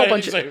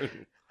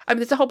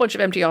whole bunch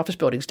of empty office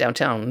buildings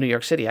downtown New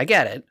York City. I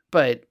get it,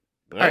 but...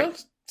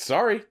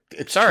 Sorry.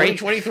 It's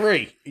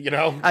 2023,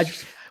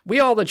 We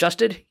all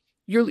adjusted.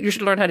 You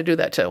should learn how to do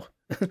that, too.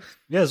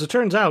 Yeah, as it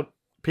turns out,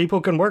 people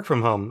can work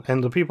from home,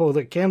 and the people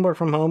that can work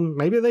from home,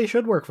 maybe they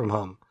should work from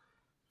home.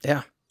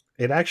 Yeah.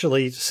 It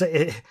actually,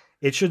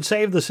 it should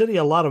save the city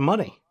a lot of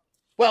money.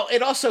 Well,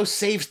 it also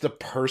saves the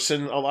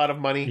person a lot of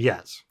money.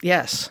 Yes.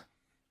 Yes.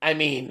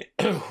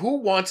 Who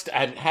wants to,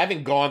 and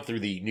having gone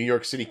through the New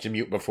York City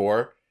commute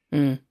before,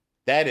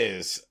 that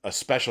is a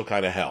special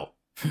kind of hell.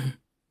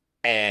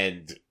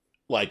 And,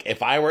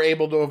 if I were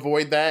able to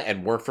avoid that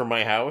and work from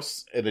my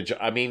house,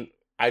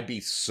 I'd be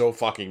so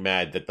fucking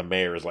mad that the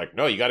mayor is like,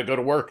 no, you got to go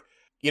to work.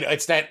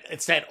 It's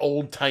that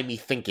old-timey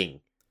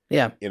thinking.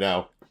 Yeah.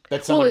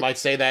 That someone might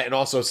say that and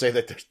also say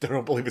that they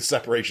don't believe in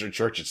separation of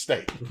church and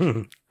state.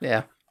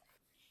 Yeah.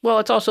 Well,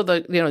 it's also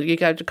you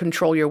got to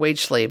control your wage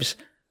slaves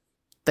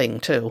thing,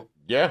 too.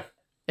 Yeah.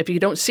 If you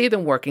don't see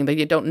them working, then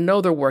you don't know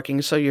they're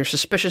working, so you're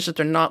suspicious that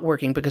they're not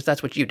working because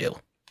that's what you do.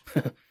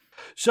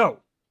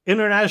 So,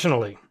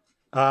 internationally,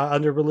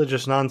 under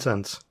religious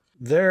nonsense,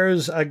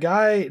 there's a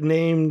guy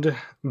named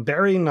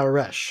Bairi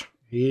Naresh.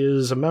 He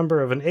is a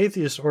member of an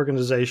atheist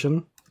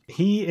organization.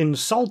 He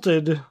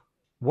insulted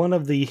one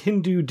of the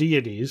Hindu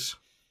deities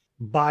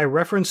by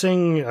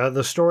referencing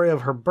the story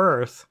of her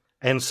birth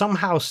and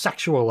somehow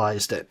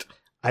sexualized it.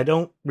 I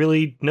don't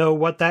really know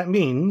what that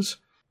means,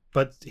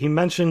 but he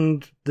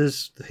mentioned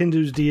this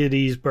Hindu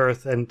deity's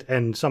birth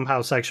and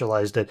somehow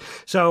sexualized it.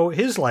 So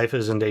his life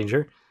is in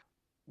danger.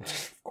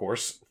 Of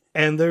course.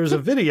 And there's a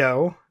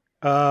video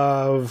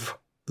of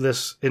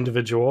this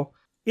individual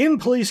in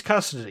police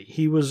custody.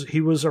 He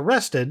was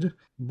arrested,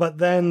 but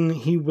then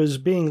he was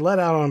being let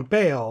out on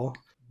bail,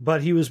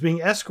 but he was being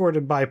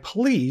escorted by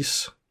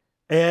police,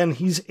 and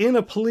he's in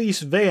a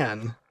police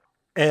van,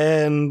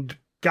 and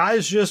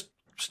guys just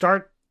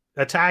start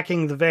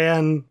attacking the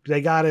van.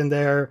 They got in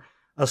there,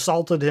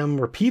 assaulted him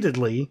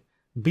repeatedly,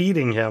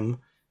 beating him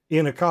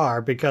in a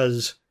car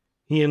because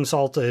he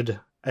insulted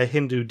a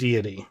Hindu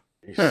deity.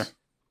 Huh.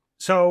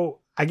 So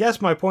I guess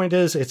my point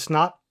is, it's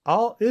not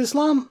all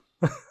Islam.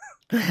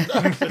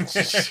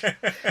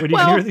 When you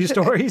hear these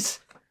stories?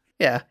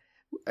 Yeah.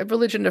 A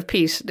religion of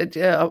peace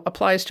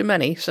applies to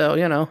many,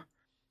 so,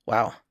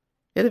 wow.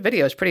 Yeah, the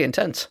video is pretty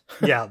intense.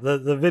 Yeah,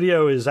 the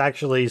video is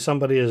actually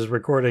somebody is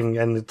recording,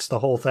 and it's the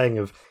whole thing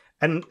of...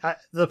 And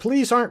the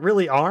police aren't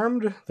really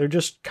armed. They're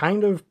just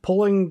kind of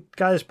pulling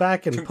guys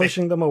back and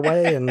pushing them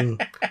away,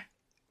 and...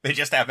 They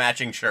just have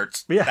matching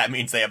shirts. Yeah. That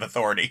means they have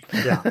authority.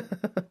 Yeah.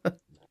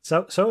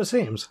 So it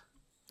seems.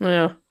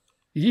 Yeah.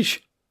 Yeesh.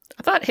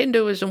 I thought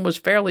Hinduism was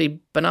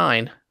fairly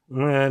benign.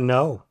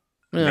 No.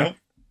 Yeah. Nope.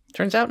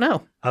 Turns out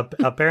no.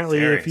 Apparently,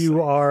 if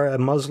you are a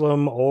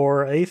Muslim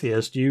or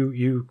atheist,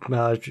 you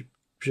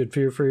should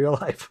fear for your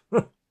life.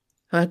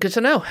 Good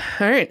to know.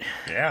 All right.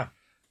 Yeah.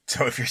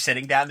 So if you're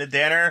sitting down to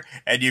dinner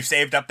and you've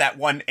saved up that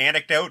one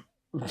anecdote...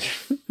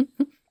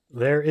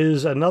 There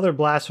is another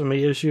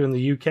blasphemy issue in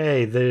the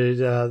UK.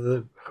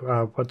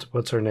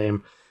 What's her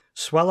name?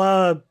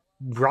 Swella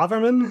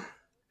Braverman,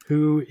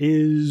 who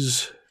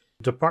is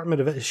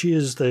she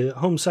is the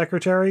Home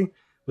Secretary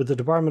with the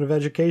Department of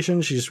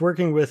Education. She's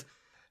working with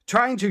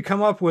trying to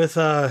come up with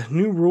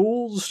new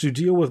rules to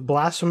deal with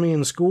blasphemy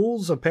in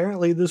schools.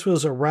 Apparently, this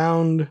was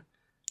around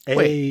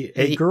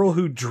a girl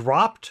who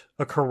dropped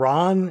a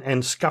Quran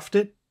and scuffed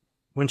it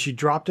when she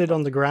dropped it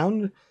on the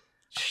ground.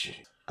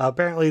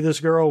 Apparently, this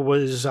girl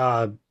was,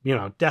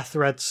 death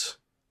threats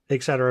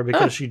etc.,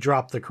 because she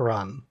dropped the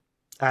Quran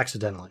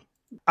accidentally.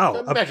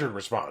 Oh, A measured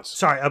response.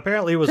 sorry.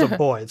 Apparently, it was a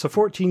boy. It's a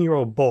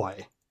 14-year-old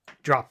boy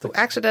dropped the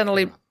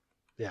Accidentally. Quran.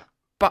 Yeah,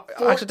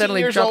 14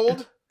 accidentally years dropped,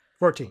 old?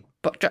 14.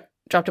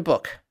 dropped a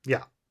book.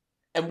 Yeah.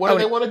 And what do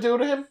they want to do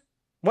to him?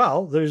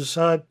 Well, there's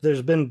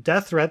been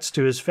death threats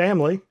to his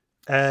family,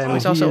 and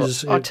He's also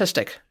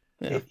autistic.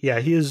 Yeah,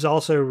 he has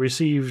also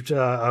received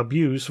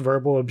abuse,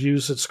 verbal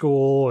abuse at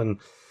school, and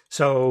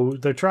so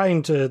they're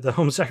trying to. The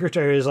Home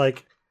Secretary is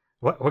like,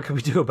 "What can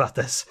we do about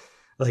this?"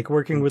 Like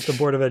working with the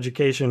Board of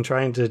Education,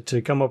 trying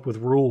to come up with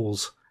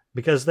rules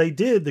because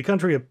the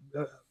country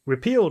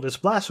repealed its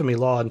blasphemy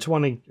law in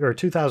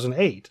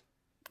 2008.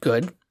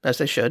 Good, as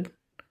they should.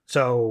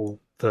 So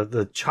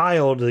the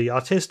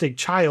autistic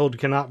child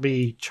cannot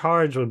be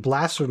charged with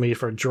blasphemy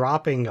for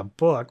dropping a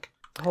book.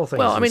 The whole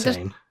thing is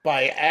insane.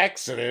 By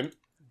accident.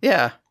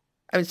 Yeah.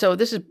 I mean, so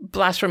this is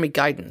blasphemy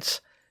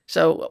guidance.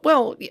 So,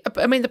 well,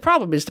 I mean, the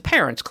problem is the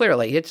parents,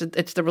 clearly.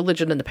 It's the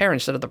religion and the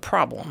parents that are the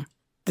problem.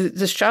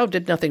 This child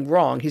did nothing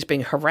wrong. He's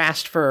being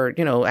harassed for,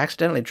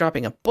 accidentally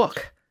dropping a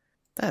book.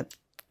 That's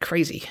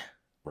crazy.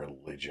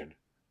 Religion.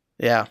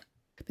 Yeah.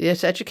 The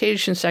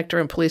education sector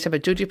and police have a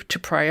duty to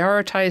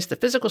prioritize the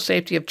physical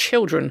safety of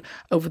children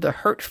over the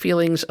hurt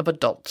feelings of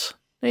adults.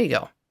 There you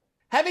go.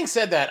 Having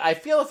said that, I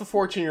feel if a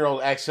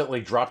 14-year-old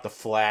accidentally dropped a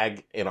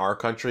flag in our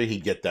country,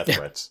 he'd get death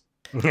threats.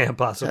 Yeah,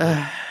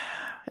 possibly.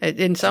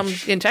 In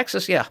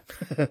Texas, yeah.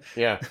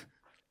 Yeah.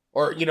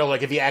 Or,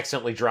 like if he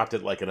accidentally dropped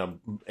it like in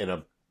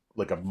a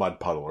mud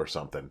puddle or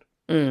something.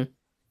 Mm.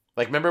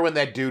 Like, remember when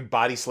that dude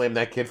body slammed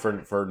that kid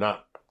for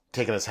not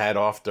taking his hat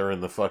off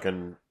during the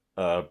fucking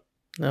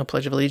No,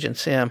 Pledge of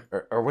Allegiance, yeah.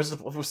 Or was it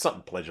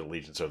something Pledge of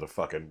Allegiance or the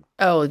fucking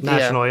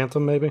National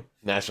Anthem, maybe?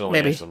 National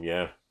Anthem,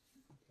 yeah.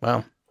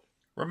 Wow.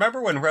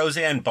 Remember when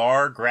Roseanne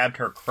Barr grabbed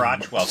her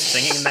crotch while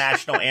singing the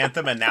National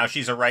Anthem and now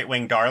she's a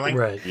right-wing darling?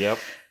 Right. Yep.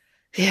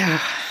 Yeah.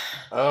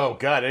 Oh,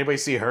 God. Anybody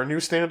see her new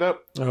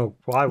stand-up? Oh,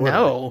 why would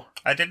No.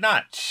 I did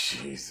not.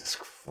 Jesus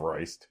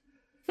Christ.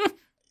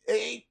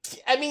 I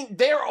mean,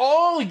 they're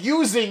all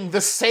using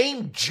the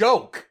same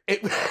joke,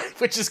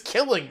 which is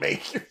killing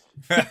me.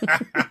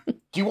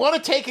 Do you want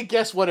to take a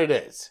guess what it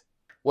is?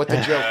 What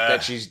the joke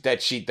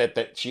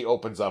that she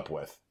opens up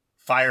with?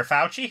 Fire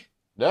Fauci?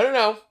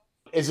 No.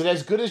 Is it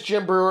as good as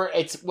Jim Brewer?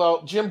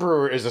 Jim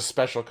Brewer is a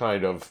special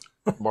kind of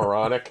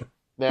moronic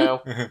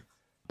now.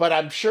 But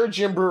I'm sure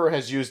Jim Brewer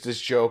has used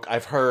this joke.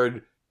 I've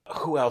heard,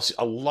 who else?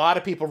 A lot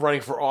of people running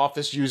for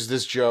office use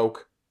this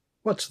joke.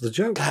 What's the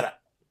joke? God,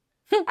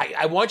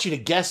 I want you to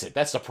guess it.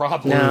 That's the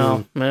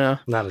problem. No.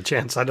 Not a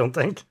chance, I don't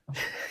think.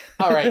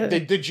 All right.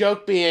 The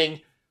joke being,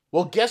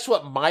 well, guess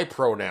what my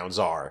pronouns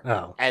are?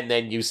 Oh. And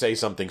then you say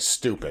something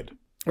stupid.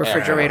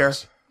 Refrigerator.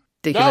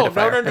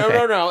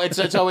 No.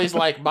 It's always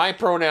like, my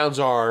pronouns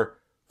are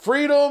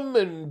freedom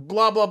and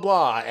blah, blah,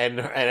 blah.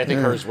 And I think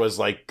hers was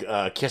like,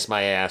 kiss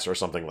my ass or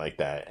something like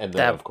that. And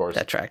then, of course.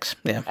 That tracks,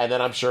 yeah. And then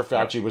I'm sure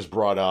Fauci was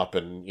brought up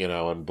and,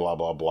 and blah,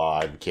 blah, blah.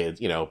 And kids,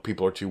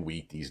 people are too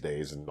weak these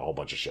days and a whole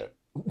bunch of shit.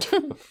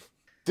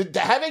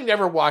 Having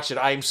never watched it,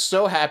 I'm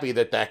so happy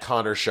that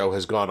Connor show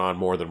has gone on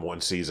more than one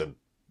season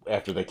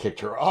after they kicked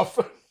her off.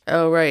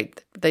 Oh,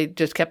 right. They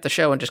just kept the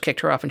show and just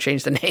kicked her off and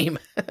changed the name.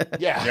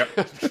 Yeah.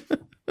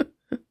 Yep.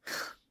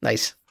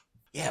 Nice.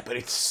 Yeah, but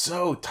it's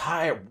so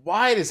tired.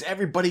 Why does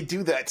everybody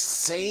do that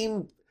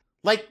same...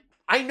 Like,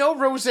 I know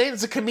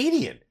Roseanne's a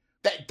comedian.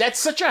 That's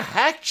such a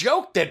hack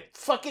joke that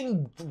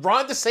fucking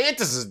Ron DeSantis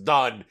has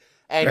done.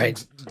 And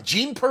right.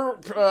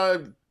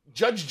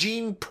 Judge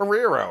Jean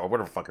Pereira, or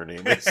whatever the fuck her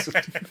name is.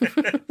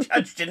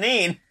 Judge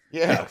Janine.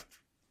 Yeah.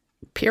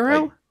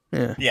 Pirro? Like,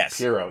 yeah. Yes.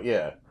 Pirro,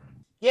 yeah.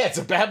 Yeah, it's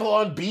a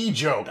Babylon Bee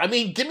joke. I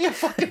mean, give me a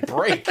fucking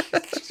break.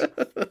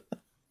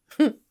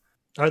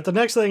 All right, the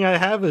next thing I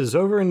have is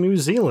over in New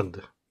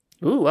Zealand.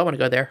 Ooh, I want to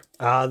go there.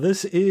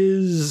 This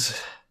is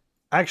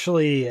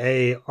actually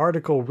a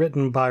article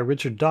written by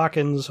Richard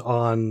Dawkins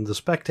on The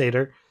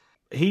Spectator.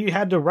 He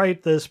had to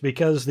write this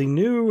because the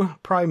new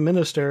Prime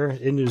Minister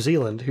in New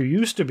Zealand, who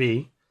used to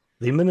be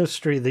the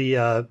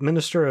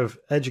Minister of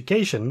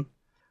Education,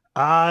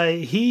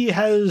 he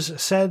has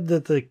said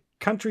that the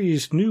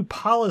country's new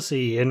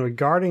policy in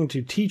regarding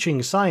to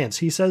teaching science,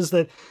 he says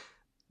that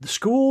the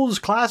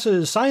schools'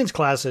 science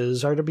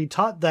classes are to be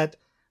taught that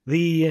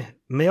the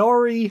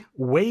Maori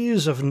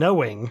ways of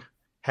knowing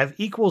have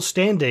equal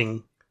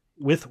standing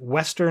with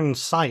Western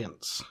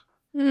science.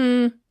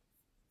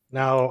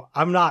 Now,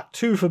 I'm not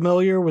too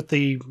familiar with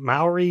the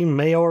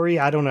Maori,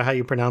 I don't know how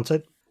you pronounce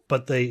it,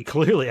 but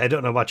clearly I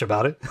don't know much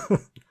about it.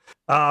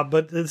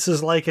 But this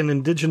is like an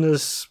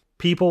indigenous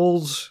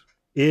peoples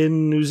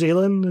in New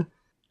Zealand.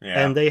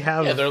 Yeah. And they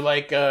have... Yeah, they're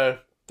like,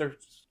 they're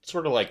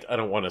sort of like, I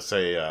don't want to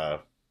say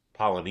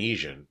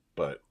Polynesian,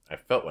 but I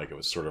felt like it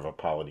was sort of a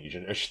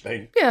Polynesian-ish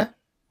thing. Yeah,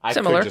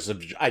 similar.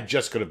 I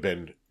just could have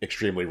been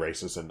extremely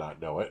racist and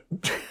not know it.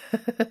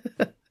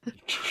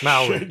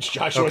 Maori.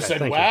 Joshua Okay,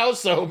 said, wow,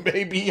 so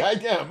maybe I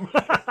am.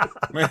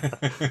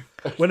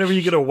 Whenever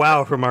you get a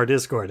wow from our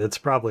Discord, it's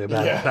probably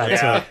about Yeah.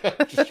 bad.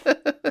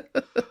 Yeah.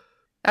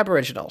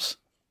 Aboriginals,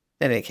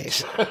 in any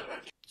case.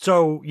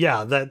 So,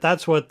 yeah,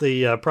 that's what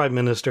the Prime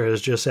Minister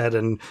has just said,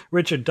 and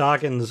Richard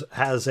Dawkins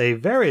has a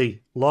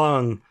very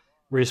long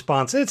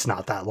response. It's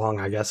not that long,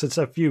 I guess. It's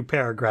a few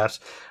paragraphs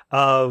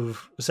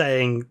of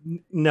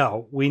saying,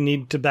 no, we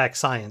need to back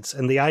science.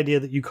 And the idea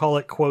that you call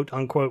it, quote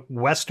unquote,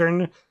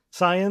 Western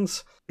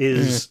science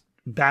is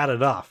bad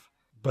enough.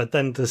 But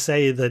then to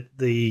say that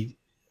the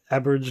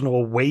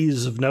Aboriginal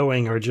ways of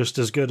knowing are just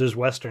as good as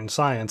Western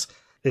science,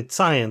 it's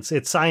science.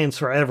 It's science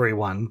for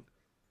everyone.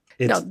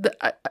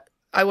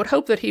 I would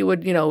hope that he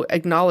would,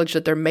 acknowledge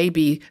that there may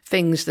be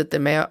things that the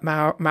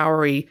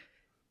Maori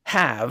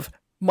have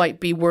might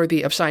be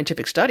worthy of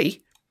scientific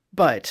study,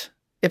 but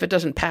if it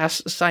doesn't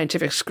pass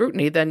scientific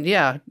scrutiny, then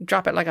yeah,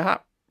 drop it like a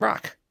hot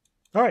rock.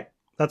 All right.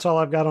 That's all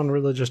I've got on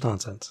religious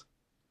nonsense.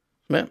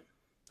 Yeah.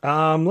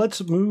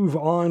 Let's move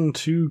on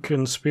to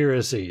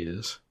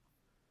conspiracies.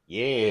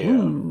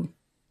 Yeah.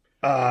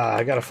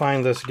 I gotta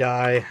find this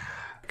guy.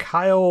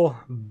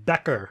 Kyle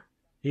Becker.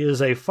 He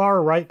is a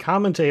far-right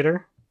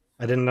commentator.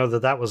 I didn't know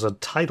that was a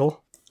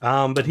title.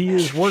 But he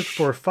has worked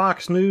for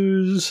Fox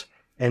News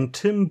and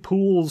Tim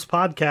Pool's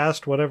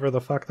podcast, whatever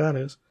the fuck that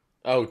is.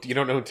 Oh, you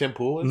don't know who Tim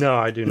Pool is? No,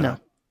 I do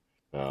not.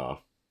 Oh,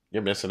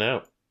 you're missing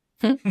out.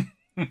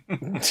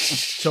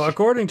 So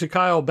according to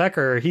Kyle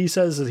Becker, he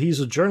says that he's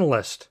a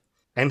journalist,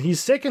 and he's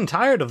sick and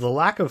tired of the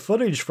lack of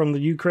footage from the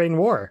Ukraine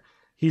war.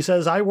 He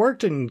says, I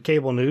worked in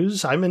cable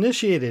news. I'm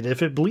initiated.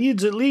 If it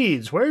bleeds, it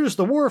leads. Where's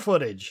the war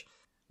footage?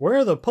 Where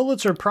are the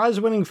Pulitzer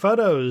Prize-winning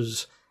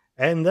photos?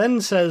 And then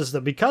says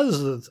that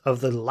because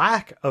of the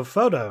lack of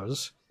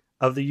photos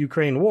of the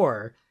Ukraine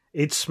war,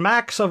 it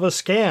smacks of a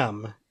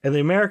scam, and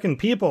the American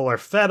people are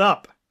fed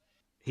up.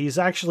 He's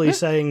actually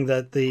saying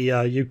that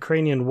the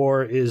Ukrainian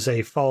war is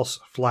a false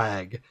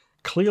flag,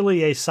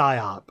 clearly a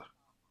psyop.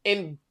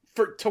 And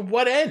to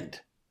what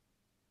end?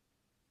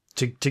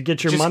 To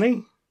get your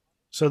money?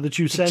 So that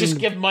you send... Just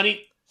give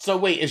money... So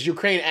wait, is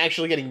Ukraine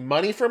actually getting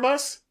money from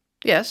us?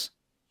 Yes.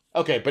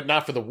 Okay, but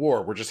not for the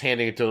war. We're just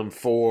handing it to them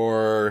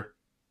for...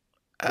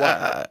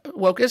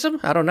 Wokeism?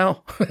 I don't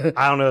know.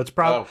 I don't know. It's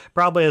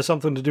probably has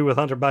something to do with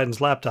Hunter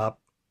Biden's laptop.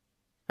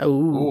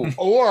 Ooh.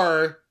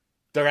 Or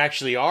there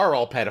actually are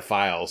all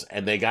pedophiles,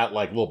 and they got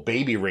like little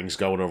baby rings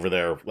going over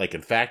there, like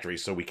in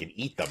factories, so we can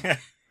eat them.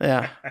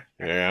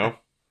 Yeah.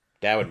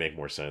 That would make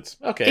more sense.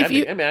 Okay,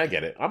 I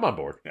get it. I'm on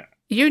board. Yeah.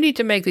 You need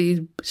to make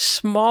the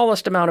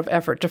smallest amount of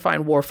effort to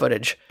find war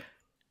footage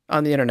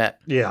on the internet.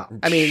 Yeah.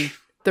 I mean,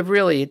 the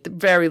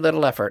very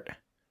little effort.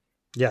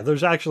 Yeah,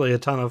 there's actually a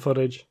ton of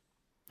footage.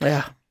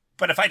 Yeah.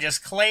 But if I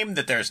just claim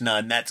that there's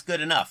none, that's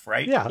good enough,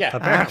 right? Yeah,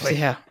 apparently.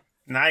 Yeah.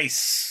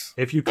 Nice.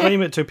 If you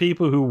claim it to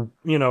people who,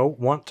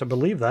 want to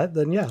believe that,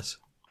 then yes.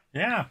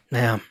 Yeah.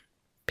 Yeah.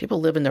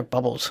 People live in their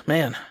bubbles,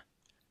 man.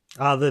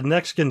 The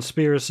next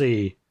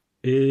conspiracy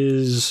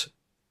is,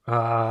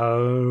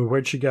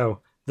 where'd she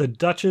go? The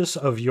Duchess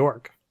of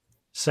York,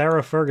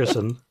 Sarah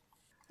Ferguson.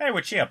 Hey,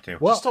 what's she up to?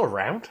 Well, she's still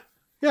around?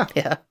 Yeah.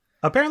 Yeah.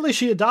 Apparently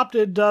she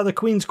adopted the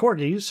Queen's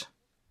Corgis,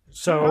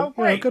 so,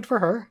 good for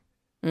her.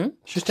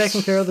 She's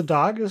taking care of the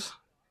dogs.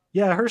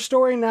 Yeah, her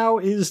story now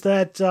is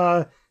that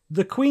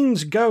the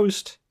Queen's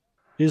ghost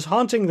is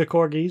haunting the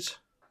Corgis.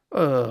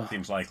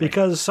 Seems like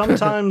because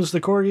sometimes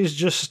the Corgis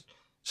just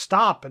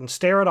stop and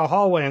stare at a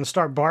hallway and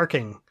start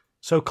barking.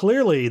 So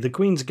clearly the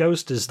Queen's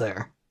ghost is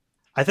there.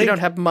 I think you don't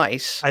have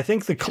mice. I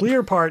think the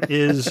clear part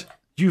is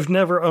you've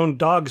never owned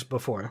dogs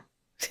before.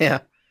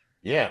 Yeah.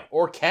 Yeah,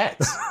 or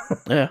cats.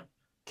 Yeah.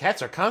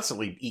 Cats are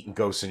constantly eating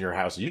ghosts in your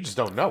house, and you just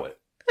don't know it.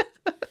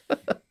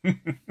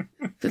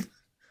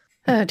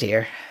 Oh,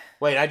 dear.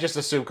 Wait, I just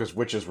assumed because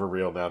witches were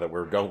real now that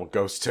we're going with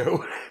ghosts,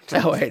 too.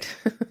 Oh, wait.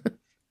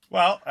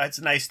 Well, it's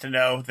nice to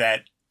know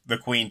that the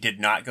Queen did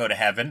not go to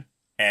heaven,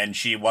 and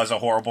she was a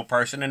horrible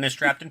person and is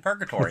trapped in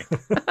purgatory.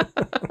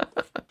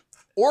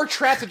 Or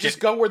trapped to just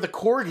go where the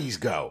Corgis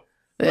go.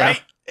 Yeah.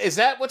 Right? Is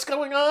that what's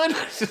going on?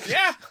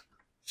 Yeah.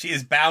 She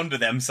is bound to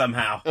them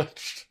somehow.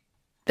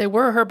 They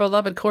were her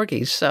beloved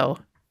Corgis, so...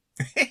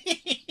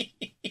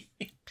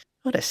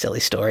 What a silly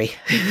story.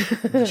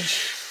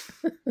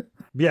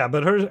 Yeah,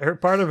 but her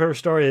part of her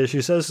story is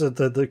she says that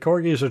the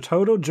Corgis are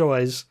total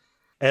joys,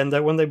 and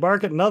that when they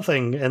bark at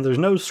nothing and there's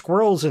no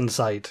squirrels in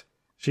sight,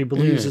 she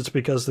believes it's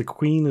because the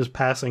Queen is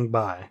passing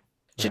by.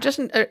 She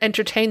doesn't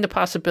entertain the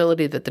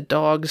possibility that the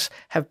dogs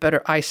have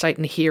better eyesight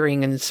and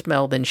hearing and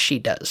smell than she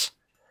does.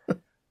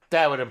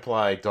 That would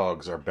imply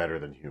dogs are better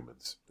than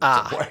humans.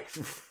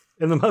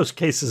 In the most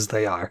cases,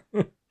 they are.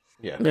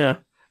 Yeah. Yeah. I'm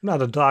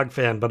not a dog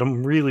fan, but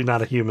I'm really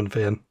not a human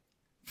fan.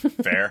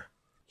 Fair.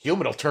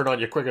 Human will turn on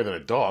you quicker than a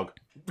dog.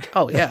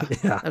 Oh, yeah.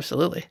 Yeah.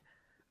 Absolutely.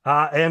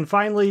 And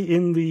finally,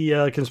 in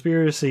the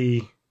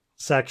conspiracy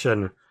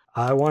section,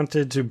 I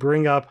wanted to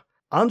bring up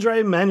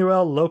Andrés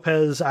Manuel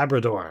López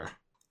Obrador,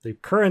 the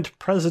current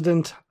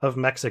president of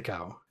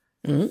Mexico.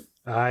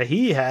 Mm-hmm.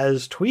 He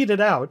has tweeted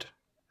out,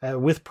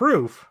 with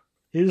proof,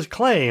 his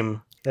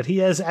claim that he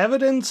has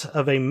evidence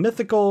of a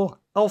mythical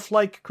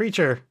elf-like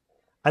creature.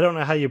 I don't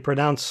know how you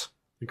pronounce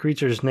the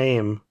creature's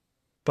name,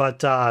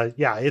 but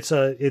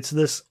it's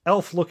this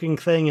elf-looking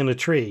thing in a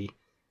tree.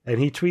 And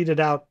he tweeted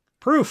out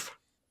proof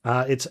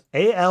It's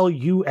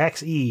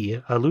Aluxe.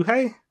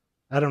 Aluhe?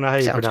 I don't know how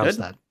you Sounds pronounce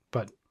good. that,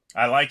 but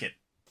I like it.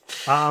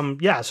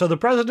 yeah. So the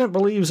president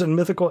believes in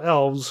mythical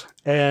elves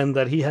and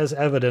that he has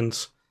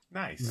evidence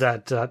Nice.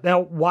 that. Now,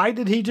 why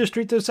did he just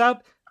tweet this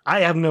out?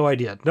 I have no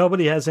idea.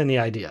 Nobody has any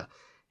idea.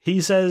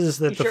 He says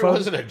that You sure it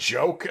wasn't a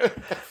joke?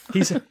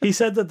 he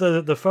said that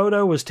the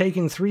photo was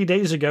taken 3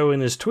 days ago in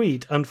his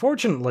tweet.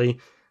 Unfortunately,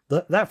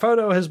 that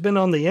photo has been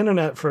on the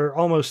internet for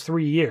almost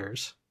 3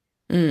 years.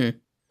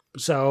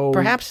 So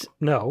Perhaps.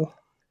 no.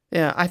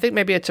 Yeah, I think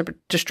maybe it's a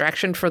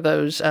distraction for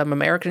those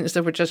Americans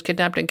that were just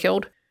kidnapped and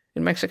killed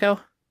in Mexico.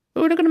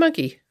 Oh, look at a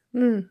monkey.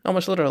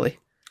 Almost literally.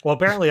 Well,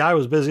 apparently I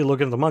was busy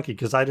looking at the monkey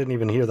because I didn't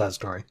even hear that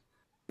story.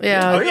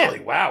 Yeah. Really?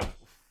 Wow.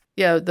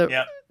 Yeah,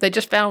 they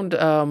just found,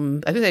 I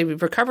think they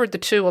recovered the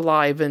 2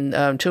 alive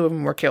and 2 of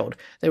them were killed.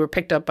 They were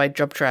picked up by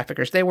drug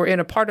traffickers. They were in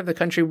a part of the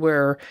country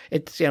where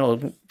it's,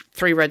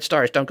 3 red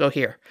stars, don't go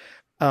here.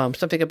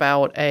 Something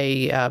about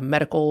a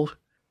medical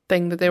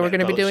thing that they were going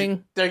to be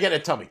doing. They're getting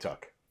a tummy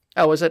tuck.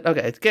 Oh, was it?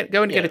 Okay,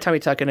 going to get a tummy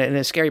tuck in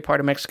a scary part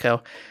of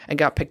Mexico and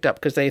got picked up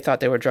because they thought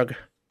they were drug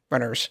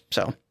runners.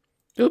 So,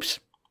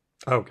 oops.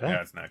 Okay.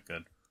 Yeah, it's not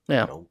good.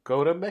 Yeah. Don't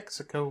go to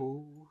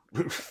Mexico.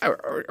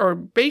 or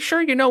be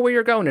sure you know where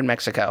you're going in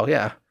Mexico.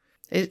 Yeah.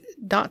 It's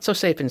not so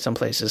safe in some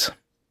places.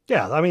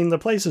 Yeah, I mean, the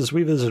places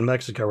we visit in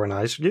Mexico are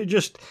nice. You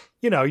just,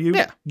 you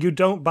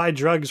don't buy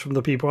drugs from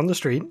the people on the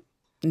street.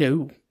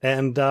 No.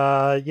 And,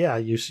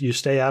 you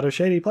stay out of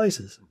shady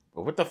places.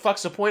 But what the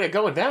fuck's the point of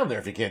going down there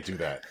if you can't do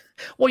that?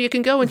 Well, you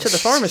can go into the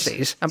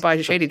pharmacies and buy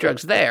shady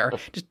drugs there.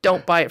 Just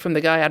don't buy it from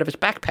the guy out of his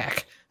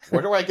backpack.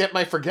 Where do I get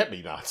my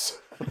forget-me-nots?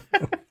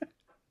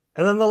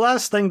 And then the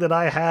last thing that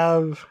I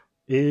have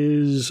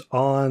is it's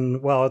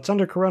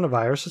under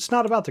coronavirus. It's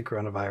not about the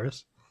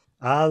coronavirus.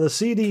 The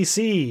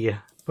CDC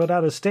put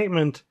out a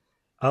statement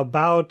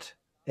about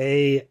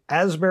a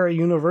Asbury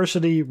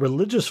University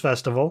religious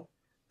festival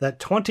that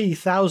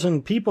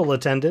 20,000 people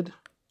attended.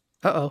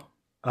 Uh-oh.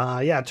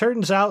 It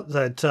turns out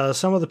that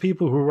some of the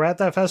people who were at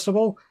that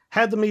festival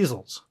had the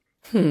measles.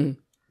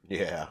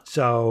 Yeah.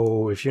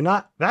 So if you're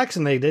not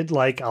vaccinated,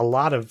 like a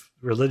lot of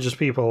religious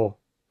people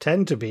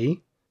tend to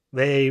be,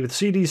 the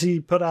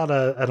CDC put out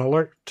an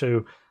alert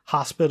to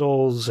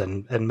hospitals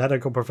and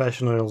medical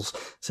professionals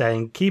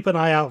saying, keep an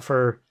eye out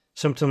for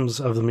symptoms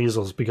of the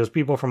measles, because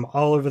people from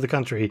all over the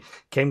country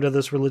came to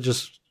this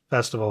religious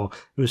festival.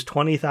 It was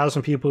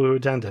 20,000 people who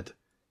attended,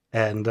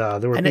 and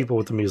there were people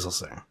with the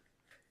measles there.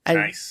 And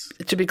nice.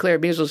 To be clear,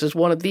 measles is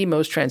one of the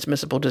most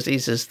transmissible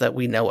diseases that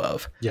we know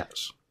of.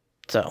 Yes.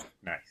 So,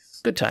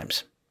 nice. Good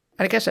times.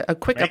 And I guess a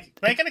quick...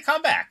 Making a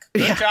comeback.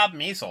 Good job,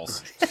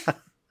 measles.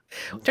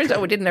 Turns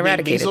out we didn't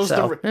eradicate measles, it,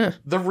 so...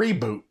 The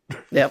reboot.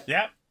 Yep.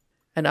 Yep.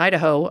 And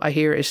Idaho, I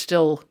hear, is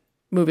still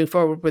moving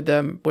forward with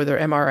their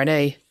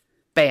mRNA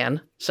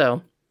ban.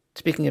 So,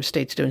 speaking of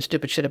states doing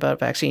stupid shit about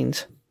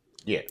vaccines.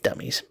 Yeah.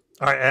 Dummies.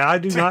 All right, I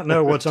do not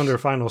know what's under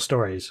final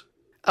stories.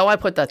 Oh, I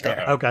put that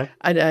there. Okay.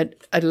 A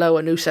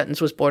new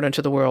sentence was born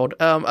into the world.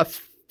 A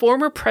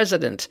former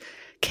president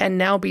can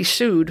now be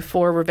sued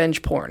for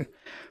revenge porn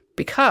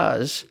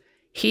because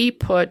he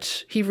retruthed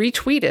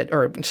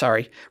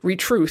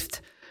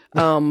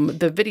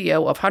the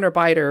video of Hunter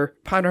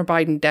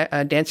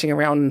Biden dancing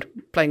around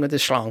playing with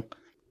his schlong.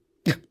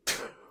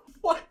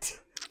 What?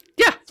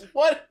 Yeah.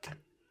 What?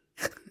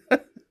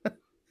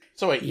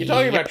 So wait, you're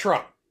talking about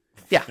Trump?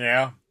 Yeah.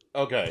 Yeah.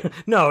 Okay.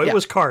 No, it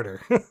was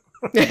Carter.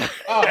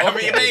 Oh, That'd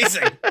be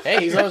amazing.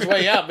 Hey, he's on his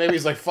way out. Maybe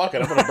he's like, fuck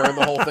it, I'm going to burn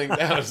the whole thing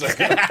down.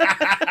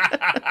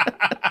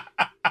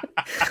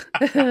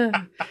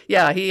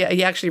 Yeah,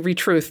 he actually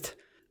retruthed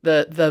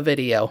the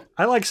video.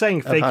 I like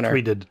saying fake Hunter.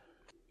 tweeted.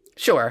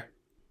 Sure.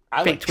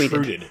 I like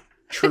tweeted.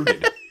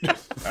 Truded.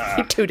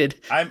 He tooted.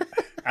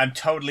 I'm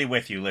totally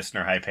with you,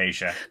 listener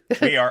Hypatia.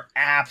 We are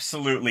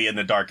absolutely in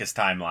the darkest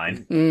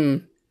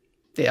timeline.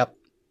 Yep.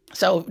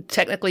 So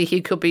technically he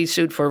could be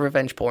sued for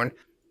revenge porn.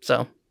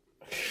 So,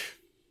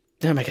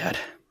 oh my God.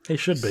 He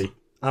should be.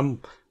 I'm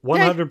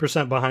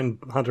 100% behind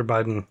Hunter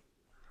Biden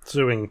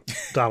suing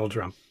Donald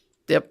Trump.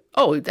 Yep.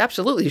 Oh,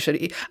 absolutely. He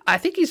should. I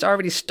think he's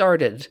already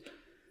started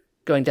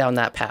going down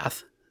that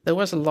path. There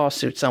was a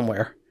lawsuit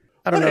somewhere.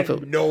 I don't know if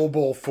it...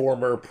 noble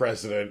former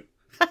president.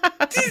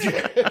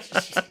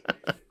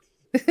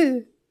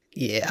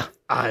 Yeah.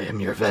 I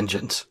am your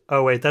vengeance.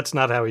 Oh, wait, that's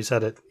not how he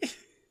said it.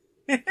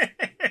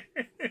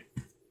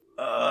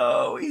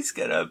 Oh, he's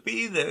gonna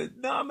be the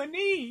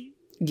nominee.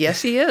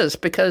 Yes, he is,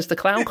 because the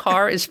clown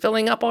car is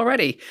filling up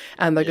already,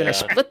 and they're going to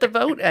split the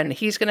vote, and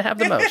he's going to have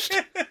the most.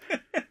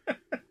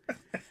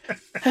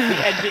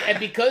 and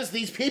because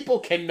these people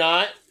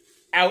cannot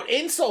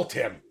out-insult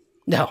him.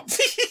 No.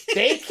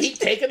 They keep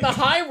taking the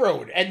high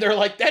road, and they're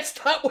like, that's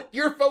not what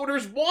your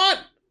voters want.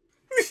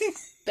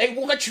 They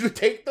want you to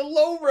take the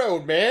low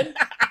road, man.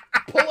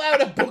 Pull out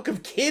a book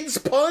of kids'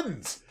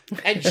 puns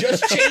and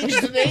just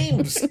change the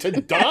names to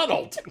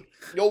Donald.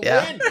 You'll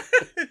win.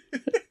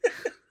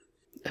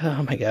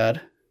 Oh, my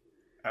God.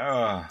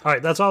 All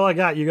right, that's all I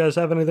got. You guys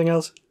have anything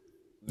else?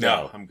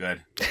 No, I'm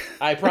good.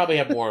 I probably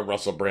have more on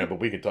Russell Brand, but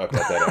we can talk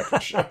about that after the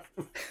show.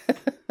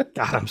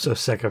 God, I'm so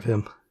sick of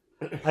him.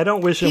 I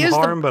don't wish him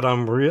harm, but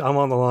I'm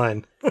on the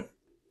line.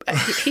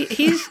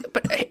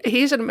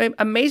 He's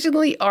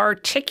amazingly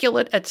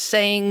articulate at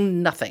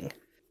saying nothing.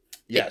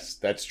 Yes,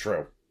 that's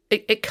true.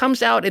 It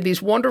comes out in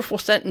these wonderful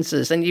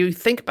sentences, and you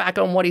think back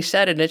on what he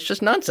said, and it's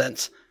just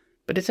nonsense.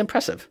 But it's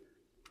impressive.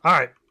 All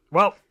right.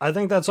 Well, I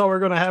think that's all we're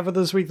going to have for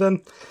this week,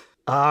 then.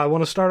 I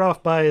want to start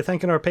off by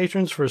thanking our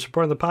patrons for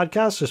supporting the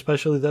podcast,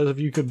 especially those of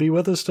you who could be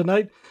with us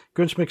tonight.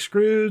 Grinch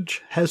McScrooge,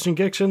 Heston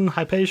Gixon,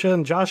 Hypatia,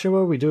 and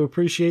Joshua. We do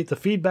appreciate the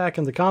feedback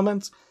and the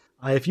comments.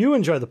 If you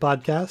enjoy the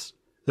podcast,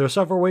 there are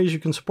several ways you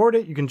can support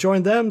it. You can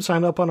join them,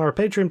 sign up on our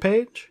Patreon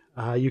page.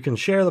 You can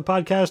share the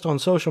podcast on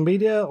social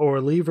media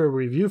or leave a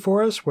review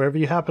for us wherever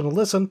you happen to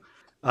listen.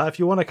 If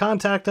you want to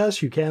contact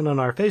us, you can on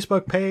our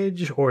Facebook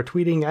page or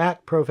tweeting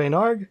at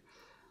ProfaneArg.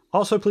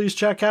 Also, please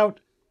check out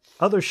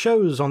other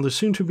shows on the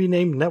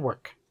soon-to-be-named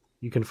network.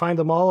 You can find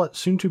them all at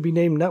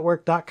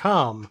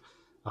soon-to-be-named-network.com,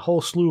 a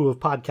whole slew of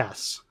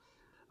podcasts.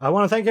 I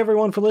want to thank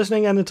everyone for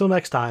listening, and until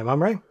next time,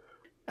 I'm Ray.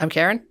 I'm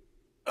Karen.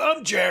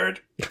 I'm Jared.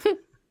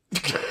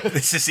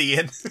 This is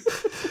Ian.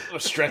 I'm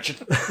stretching.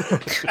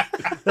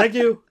 Thank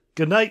you,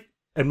 good night,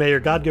 and may your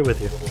God go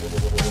with you.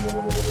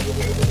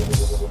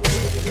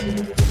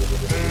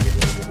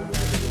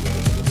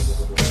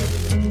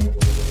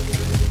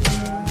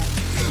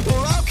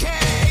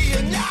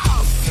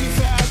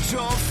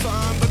 Your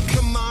fun, but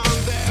come on,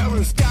 there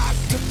has got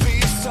to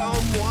be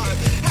someone